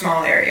area, one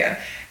small area.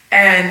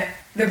 And...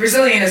 the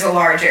Brazilian is a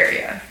large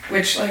area,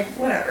 which, like,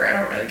 whatever, I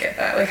don't really get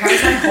that. Like, how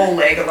is my whole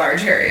leg a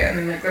large area? And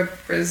then, like, the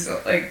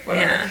Brazil, like,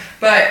 whatever. Yeah.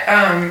 But,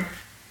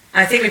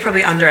 I think we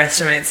probably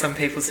underestimate some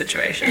people's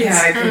situations. Yeah,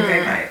 I think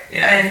they might.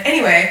 Yeah. And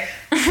anyway,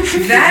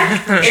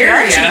 that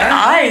area...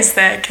 eyes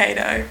there,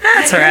 Kato.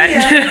 That's all right.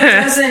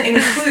 Doesn't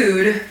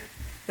include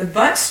the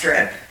butt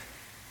strip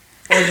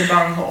or the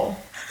bunghole.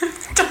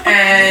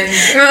 And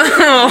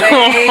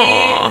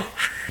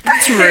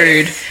that's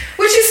rude.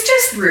 Which is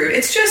just rude.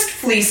 It's just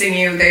fleecing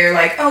you. They're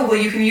like, oh, well,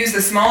 you can use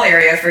the small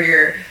area for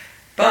your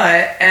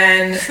butt,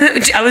 and...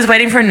 I was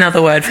waiting for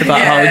another word for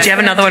butthole. Do you have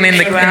another one in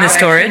the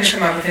storage? I couldn't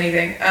come up with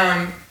anything.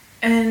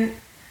 And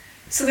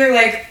so they're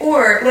like,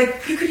 or,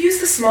 like, you could use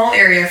the small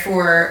area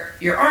for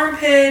your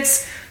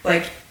armpits,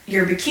 like,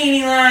 your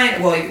bikini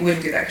line. Well, you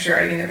wouldn't do that because you're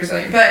already in the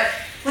Brazilian. But,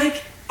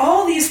 like...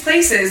 all these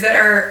places that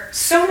are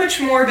so much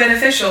more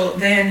beneficial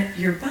than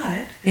your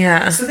butt.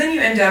 Yeah. So then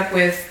you end up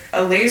with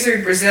a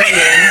lasered Brazilian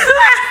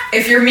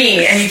if you're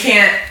me and you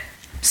can't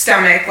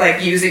stomach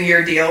like using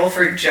your deal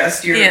for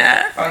just your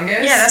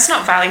fungus. Yeah, that's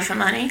not value for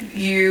money.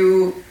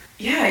 You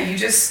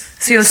just...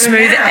 So you're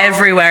smooth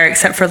everywhere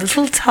except for a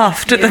little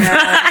tuft at the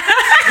back.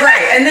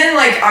 Right, and then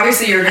like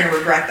obviously you're going to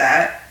regret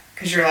that.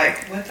 Because you're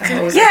like, what the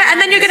hell was that? Yeah,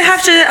 and then you're going to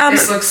have to...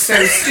 this looks so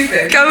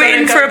stupid. Go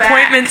in for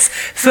appointments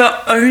for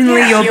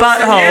only your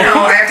butthole.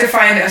 Now I have to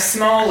find a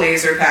small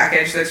laser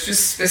package that's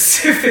just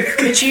specific.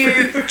 Could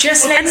you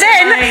just let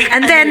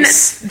And then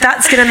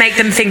that's going to make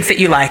them think that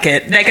you like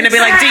it. They're going to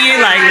be like, do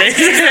you like this?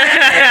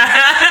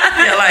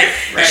 You're like,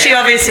 right. She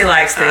obviously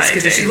likes this.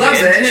 Because she loves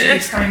it. She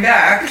keeps coming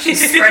back.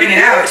 She's spreading it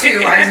out,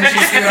 too. Why doesn't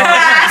she do it all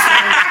at once?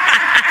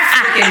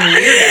 Freaking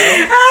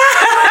weirdo.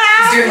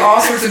 Doing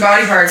all sorts of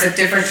body parts at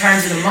different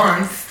times of the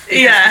month.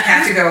 Yeah. You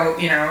have to go,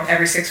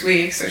 every 6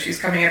 weeks, so she's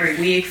coming every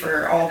week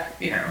for all,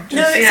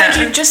 thank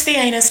you, just the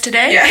anus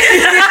today. Yeah.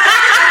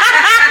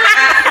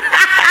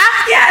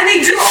 Yeah, and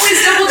they do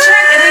always double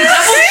check, and they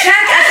double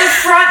check at the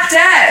front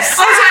desk.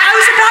 I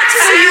was about to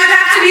say, you would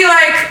have to be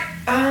like,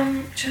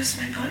 just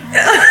my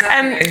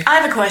butthole. I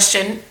have a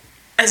question.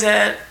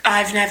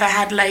 I've never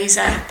had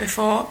laser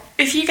before.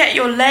 If you get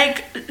your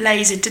leg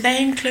lasered, do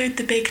they include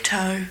the big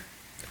toe?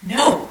 No.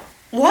 Oh.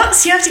 What?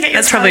 So you have to get your...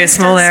 That's probably a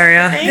small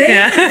area.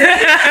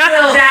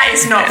 That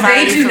is not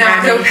valid. They do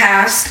not go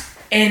past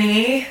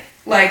any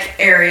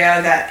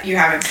area that you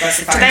haven't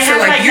specified. Do they have,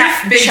 like your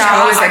big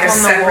toe is like a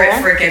separate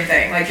freaking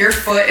thing. Like your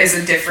foot is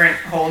a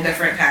whole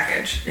different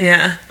package.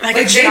 Yeah. Like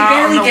they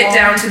barely get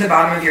down to the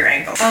bottom of your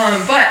ankle.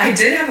 But I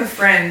did have a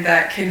friend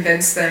that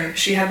convinced them.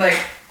 She had like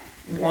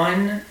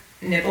one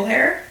nipple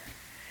hair.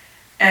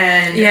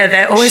 And yeah,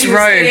 they're always rogue.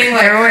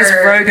 They're always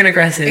rogue and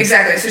aggressive.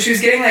 Exactly. So she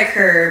was getting like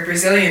her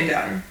Brazilian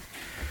done.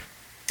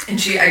 And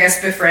she, I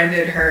guess,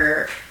 befriended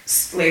her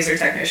laser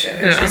technician.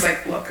 And she was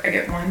like, look, I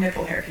get one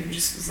nipple hair. Can you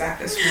just zap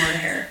this one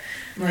hair?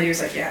 And the lady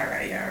was like, yeah,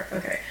 right, yeah,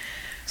 okay.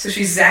 So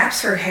she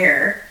zaps her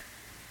hair.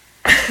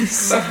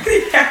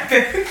 Something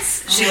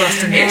happens. She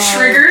lost a nipple. It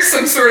triggers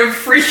some sort of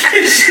freakish and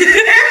she ended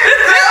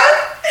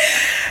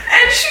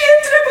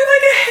up with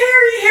like a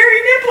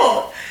hairy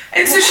nipple.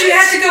 And so she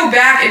had to go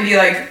back and be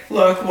like,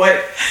 look what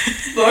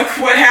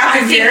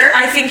happened here.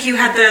 I think you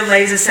had the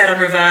laser set on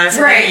reverse.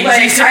 Right, you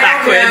like, used it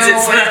backwards.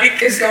 It's what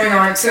is going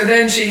on. So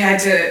then she had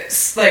to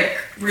like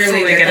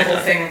really get the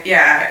whole thing.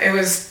 Yeah, it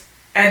was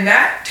And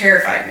that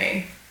terrified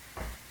me.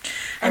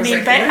 I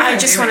mean, I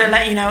just want to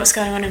let you know what's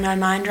going on in my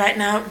mind right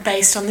now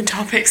based on the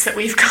topics that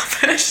we've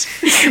covered.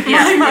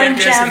 My mind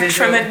jumped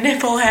from a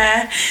nipple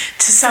hair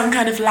to some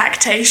kind of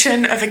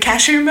lactation of a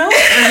cashew milk.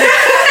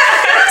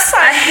 It's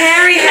like a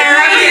hairy hair.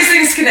 How do these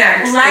things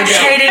connect?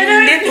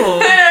 Lactating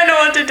nipple. I don't know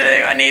what to do.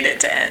 I need it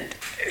to end.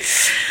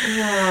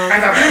 I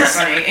thought that was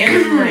funny.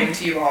 And warning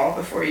to you all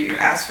before you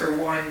ask for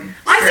one.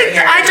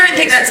 I don't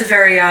think that's a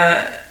very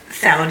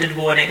founded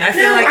warning. I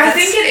feel like I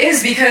think it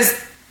is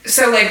because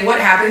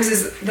what happens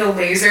is the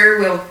laser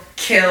will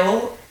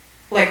kill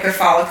like the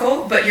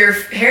follicle, but your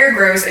hair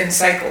grows in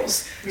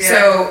cycles. Yeah.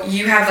 So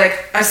you have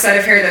like a set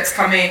of hair that's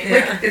coming.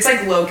 Like, it's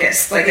like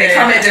locusts. Like they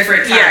come at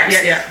different times.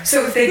 Yeah.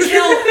 So if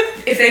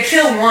they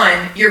kill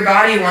one, your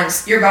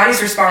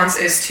body's response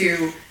is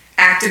to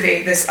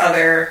activate this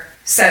other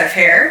set of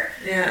hair.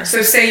 Yeah.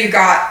 So say you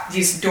got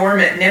these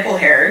dormant nipple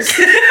hairs.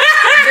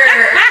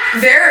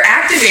 They're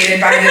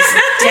activated by this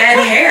dead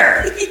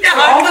hair. Yeah. So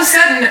all of a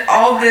sudden,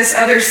 all this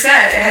other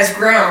set has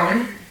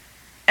grown,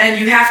 and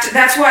you have to.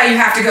 That's why you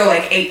have to go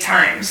like 8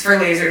 times for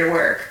laser to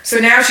work. So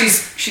now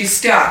she's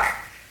stuck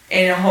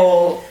in a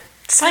whole.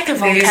 It's like a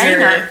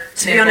volcano.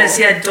 To be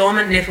honest,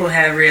 dormant nipple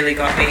hair really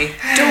got me.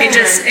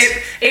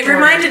 It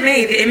reminded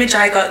me, the image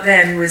I got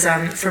then was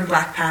from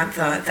Black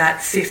Panther, that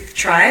 5th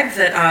tribe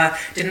that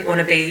didn't want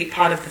to be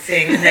part of the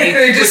thing. And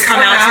they just come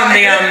out from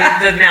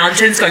the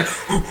mountains going,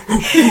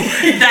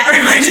 that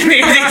reminded me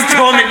of these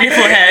dormant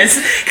nipple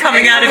hairs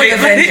coming out of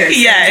it.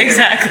 Yeah,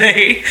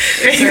 exactly.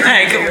 Being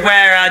like,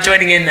 we're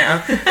joining in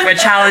now. We're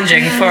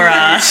challenging for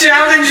the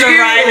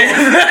right.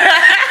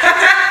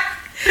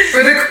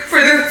 For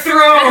the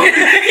throne.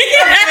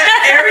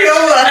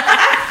 Areola.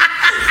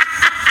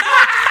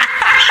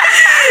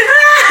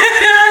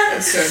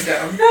 That's so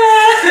dumb.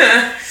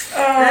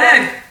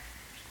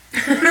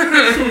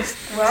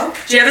 Well,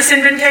 do you have a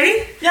sin bin,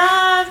 Katie?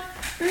 Yeah.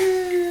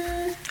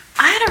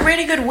 I had a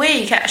really good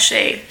week,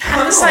 actually.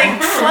 I was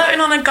floating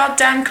on a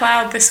goddamn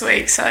cloud this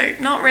week, so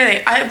not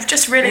really. I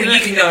just really. Well,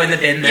 you can go in the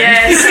bin then.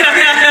 Yes, you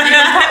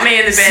can put me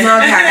in the bin.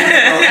 Smug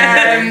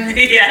happy. Well,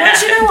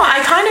 do you know what?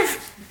 I kind of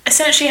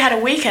essentially had a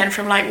weekend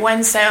from like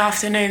Wednesday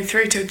afternoon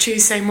through till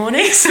Tuesday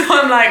morning, so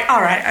I'm like,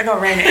 all right, I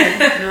gotta rein it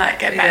in and like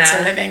get back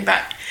to living.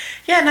 But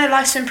yeah, no,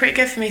 life's been pretty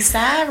good for me.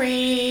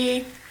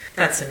 Sorry.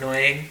 That's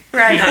annoying.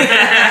 Right.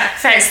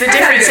 Thanks. The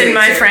difference in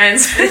my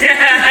friends.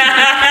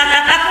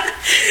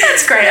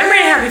 That's great. I'm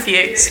really happy for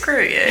you.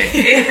 Screw you.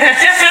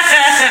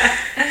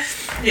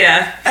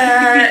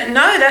 Yeah.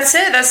 No, that's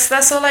it.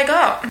 That's all I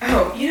got.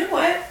 Oh, you know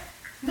what?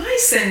 My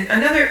sin.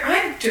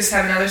 I just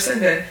have another sin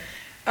bin.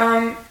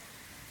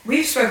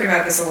 We've spoken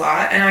about this a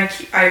lot, and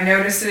I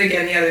noticed it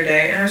again the other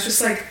day, and I was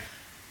just like,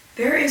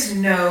 there is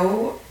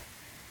no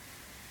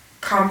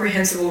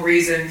comprehensible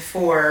reason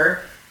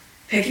for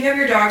picking up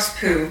your dog's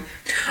poop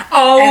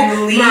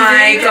and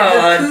leaving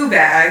the poo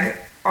bag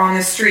on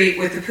the street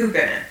with the poop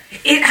in it.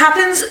 It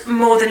happens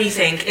more than you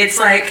think. It's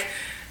like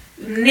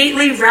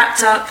neatly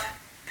wrapped up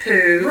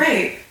poo.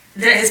 Right.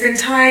 That has been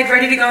tied,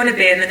 ready to go in a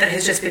bin, that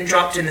has just been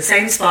dropped in the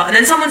same spot, and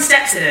then someone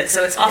steps in it,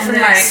 so it's often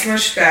like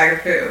smushed bag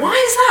of poo. Why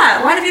is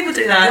that? Why do people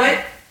do that?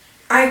 What?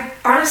 I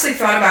honestly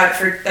thought about it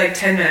for like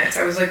 10 minutes.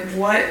 I was like,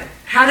 what?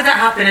 How did that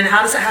happen, and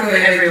how does it happen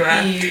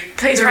everywhere?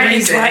 Please write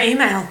into our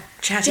email.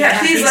 Please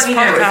let me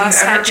know if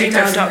you've ever picked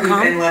up some poop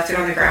and left it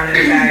on the ground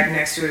in a bag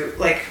next to,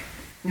 like,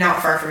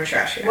 not far from a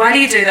trash can. Why do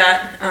you do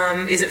that?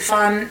 Is it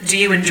fun? Do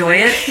you enjoy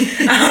it?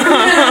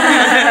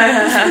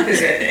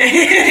 Is it?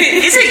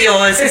 Is it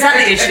yours? Is that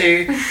the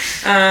issue?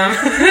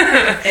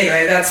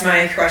 Anyway, that's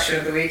my question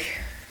of the week.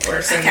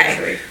 Or sin bin of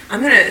the week.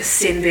 I'm going to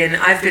sin bin.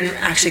 I've been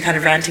actually kind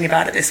of ranting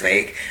about it this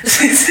week.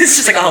 It's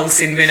just like a whole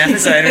sin bin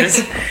episode.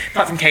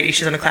 Apart from Katie,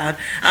 she's on a cloud.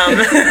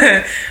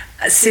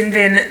 Sin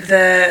bin,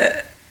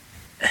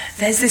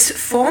 there's this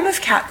form of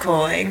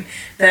catcalling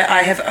that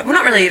I have, well,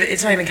 not really,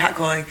 it's not even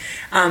catcalling,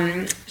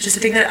 just a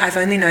thing that I've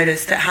only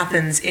noticed that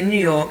happens in New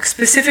York,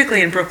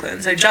 specifically in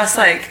Brooklyn, so just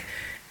like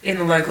in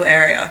the local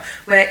area,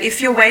 where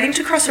if you're waiting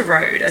to cross a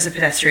road as a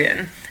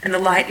pedestrian and the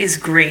light is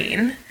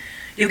green,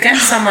 you'll get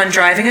someone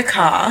driving a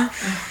car,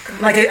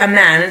 like a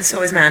man, it's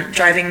always a man,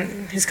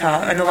 driving his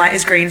car, and the light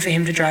is green for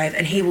him to drive,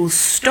 and he will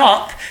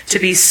stop to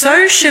be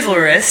so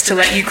chivalrous to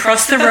let you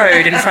cross the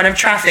road in front of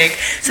traffic,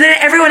 so then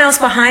everyone else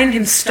behind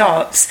him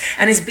stops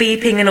and is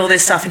beeping and all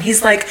this stuff, and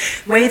he's like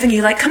waving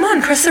you like, come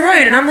on, cross the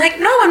road, and I'm like,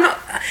 no, I'm not,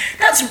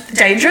 that's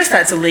dangerous,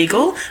 that's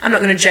illegal, I'm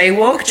not going to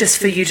jaywalk just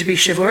for you to be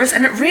chivalrous,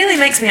 and it really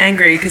makes me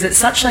angry, because it's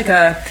such like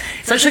a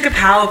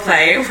power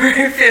play, where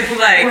I feel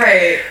like,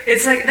 right.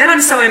 It's like, then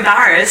I'm so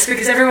embarrassed,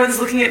 because everyone's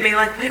looking at me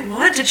like, wait,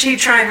 what? Did she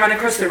try and run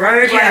across the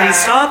road? Why did he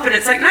stop? And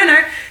it's like,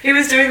 no, he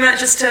was doing that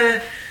just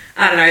to,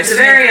 I don't know, it's a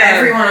very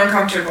everyone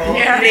uncomfortable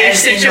niche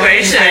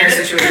situation.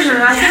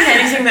 I think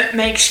anything that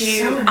makes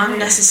you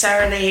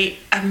unnecessarily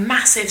a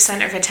massive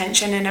centre of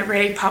attention in a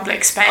really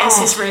public space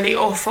is really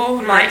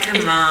awful. Like,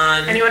 come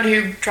on. Anyone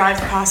who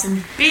drives past and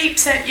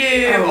beeps at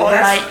you or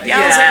like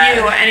yells at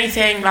you or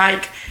anything,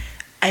 like,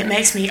 it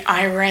makes me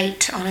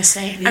irate,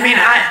 honestly. Yeah. I mean,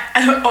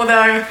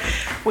 although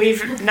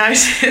we've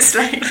noticed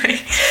lately.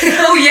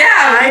 Oh,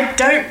 yeah. I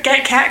don't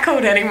get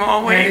catcalled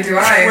anymore. Neither do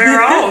I.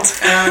 We're old.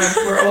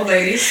 We're old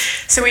ladies.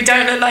 So we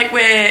don't look like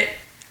we're,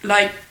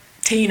 like,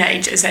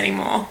 teenagers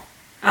anymore.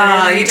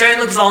 You don't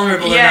look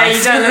vulnerable enough.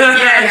 You don't look...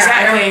 Yeah,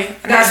 exactly.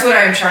 That's what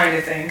I'm trying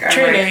to think. I'm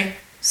truly. Like,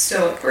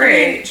 still look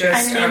great.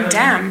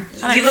 Damn.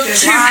 You look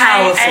too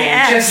powerful.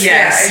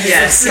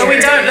 Yes. So we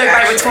don't look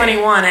like we're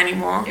 21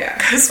 anymore. Yeah.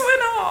 Because we're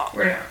not.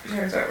 We're not.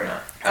 Turns out we're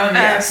not.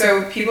 Yeah,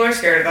 so people are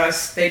scared of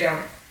us. They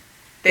don't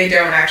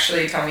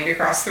actually tell me to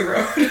cross the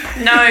road.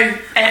 No.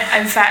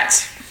 In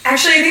fact...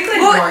 Actually, I think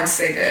once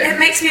they did. It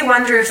makes me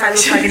wonder if I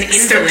look like an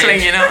invalid. Still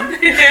clinging on.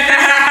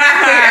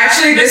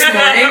 Actually, this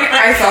morning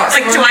I thought,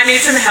 like, do I need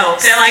some help?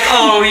 They're like,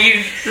 I'll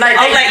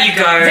let you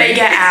go. They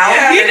get out.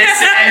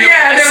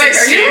 Yeah, they're like,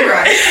 are you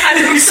right?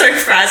 I look so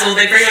frazzled.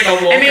 They bring like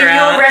a walker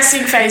out. Your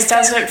resting face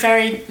does look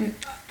very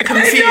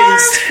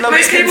confused.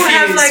 Most people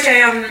have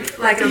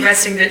like a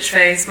resting bitch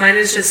face. Mine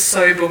is just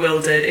so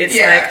bewildered. It's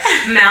like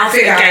mouth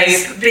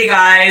agape, big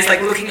eyes,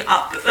 like looking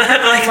up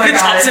like the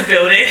tops of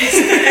buildings.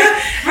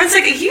 Everyone's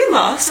like, "Are you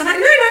lost?" I'm like,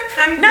 "No,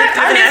 I'm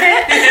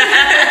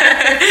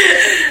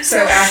here." So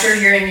after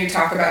hearing you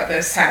talk about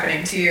this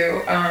happening to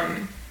you,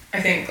 I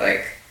think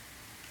like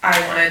I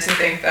wanted to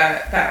think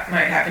that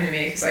might happen to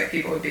me because like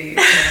people would be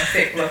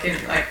fake looking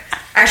like.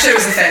 Actually, I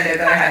was offended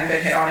that I hadn't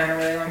been hit on in a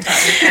really long time.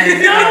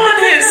 And, no one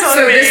hits on me.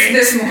 So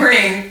this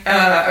morning,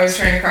 I was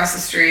trying to cross the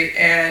street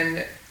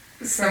and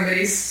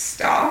somebody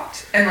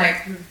stopped and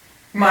like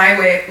my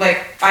way,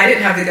 like I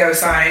didn't have the go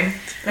sign,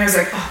 and I was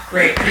like, oh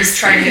great, he's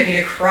trying to get me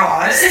to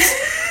cross.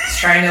 He's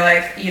trying to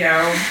like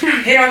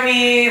hit on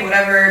me,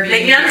 whatever,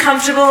 make me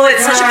uncomfortable.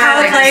 It's such a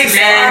power play,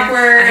 man.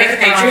 Awkward. I hate the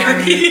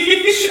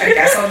patriarchy. I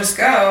guess I'll just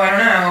go. I don't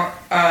know.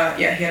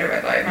 Yeah, he had a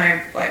red light.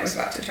 My light was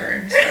about to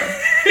turn, so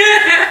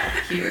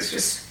he was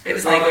just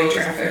following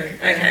traffic.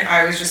 Okay.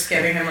 I was just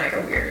giving him like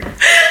a weird.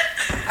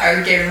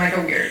 I gave him like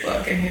a weird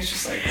look, and he was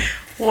just like,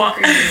 "What?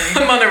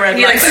 I'm on a red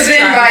light." So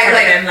then,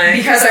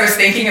 because I was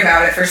thinking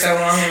about it for so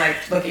long and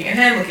like looking at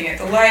him, looking at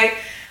the light,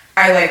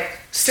 I like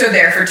stood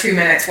there for 2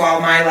 minutes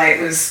while my light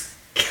was.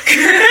 So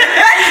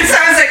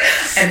I was like,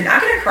 I'm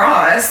not gonna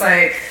cross.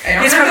 Like I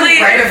don't have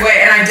the right of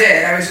way, and I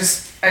did. I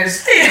just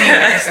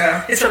anyway,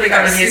 so it's probably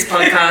gone on his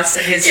podcast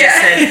and he's just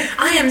said,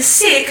 I am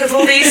sick of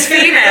all these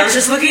females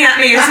just looking at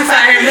me as if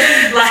I'm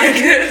like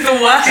the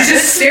worst. She's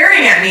just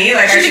staring at me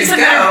like I should go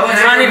and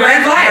I'm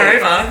red light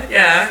over.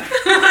 Yeah.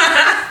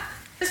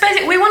 It's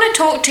basically, we want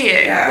to talk to you.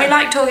 Yeah. We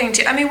like talking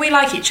to you. I mean, we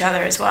like each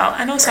other as well.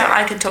 And also,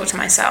 I could talk to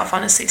myself,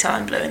 honestly, till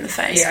I'm blue in the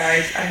face. Yeah,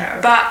 I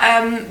have. But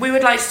we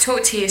would like to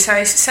talk to you,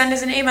 so send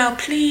us an email,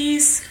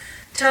 please.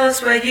 Tell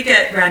us where you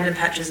get random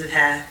patches of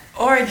hair.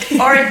 Or a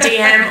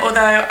DM,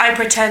 although I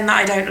pretend that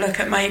I don't look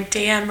at my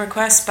DM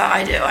requests, but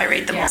I do. I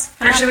read them all.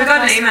 Actually, we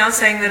got an email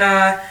saying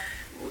that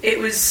it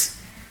was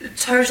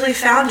totally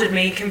founded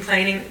me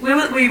complaining.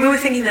 We were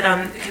thinking that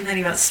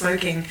complaining about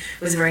smoking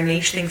was a very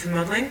niche thing for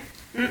modelling.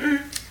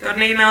 Got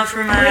an email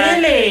from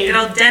good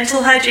old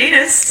dental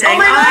hygienist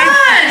saying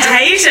I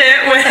hate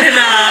it when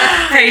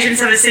patients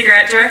have a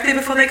cigarette directly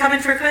before they come in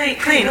for a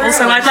clean.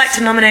 Also, I'd like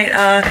to nominate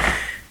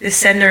this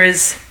sender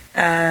as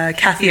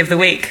Kathy of the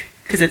Week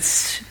because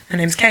her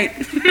name's Kate.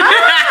 Kate!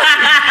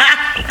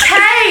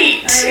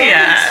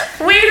 Yeah.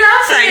 We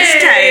love Thanks,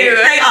 you! Kate.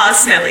 They are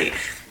smelly.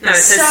 No, it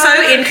says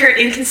so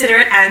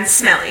inconsiderate and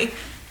smelly.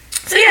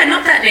 So yeah,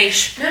 not that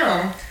niche.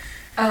 No.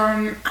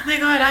 Oh my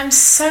god, I'm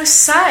so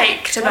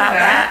psyched about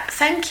that.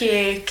 Thank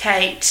you,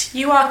 Kate.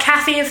 You are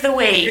Kathy of the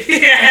Week.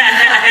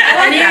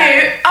 Yeah. And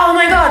you, oh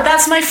my god,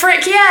 that's my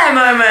frick yeah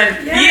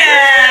moment.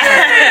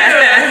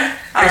 Yeah.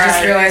 I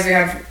just realized we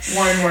have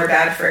one more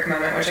bad frick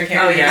moment, which I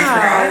can't believe I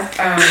forgot.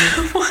 I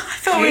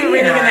thought we were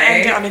really going to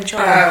end it on a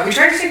joke. We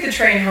tried to take the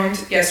train home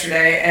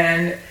yesterday,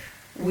 and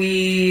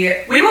we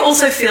were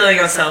also feeling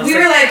ourselves. We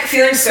were like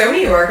feeling so New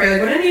York. We were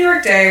like, what a New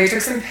York day. We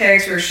took some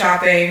pics. We were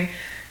shopping.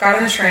 Got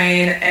on the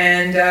train,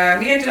 and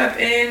we ended up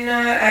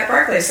at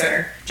Barclays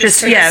Center.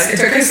 It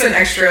took us an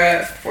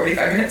extra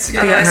 45 minutes to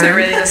get there. So it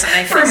really doesn't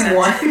make sense. From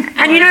one.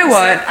 And you know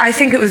what? I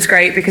think it was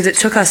great because it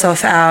took us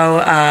off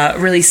our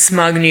really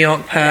smug New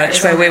York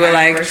perch where we were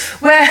like,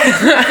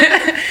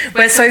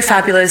 we're so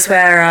fabulous.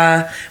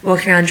 We're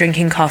walking around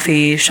drinking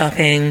coffee,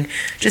 shopping,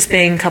 just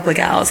being a couple of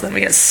gals. Then we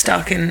get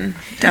stuck in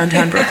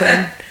downtown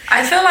Brooklyn.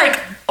 I feel like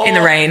in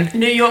the rain.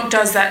 New York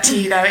does that to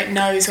you, though. It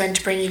knows when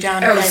to bring you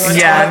down.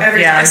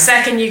 The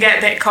second you get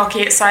a bit cocky,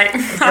 it's like,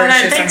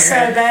 I don't think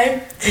so,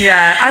 babe.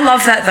 Yeah, I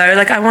love that, though.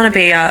 Like, I want to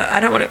be, I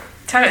don't want to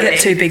get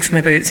too big for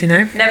my boots, you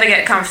know? Never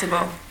get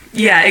comfortable.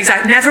 Yeah,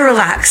 exactly. Never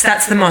relax.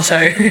 That's the motto.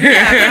 Yeah,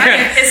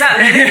 right. Is that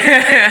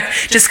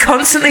it? Just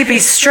constantly be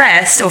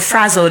stressed or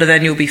frazzled, and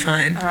then you'll be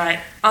fine. All right.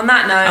 On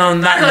that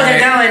note.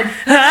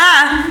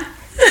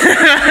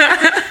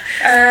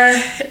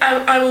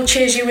 I will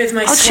cheers you with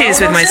my I'll cheers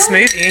with my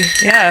smoothie.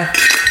 Yeah.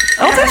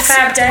 Have a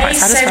fab day.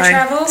 Safe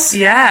travels.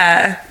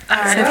 Yeah. All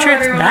right. Safe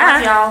trips. Bye.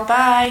 Bye. Y'all.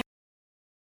 Bye.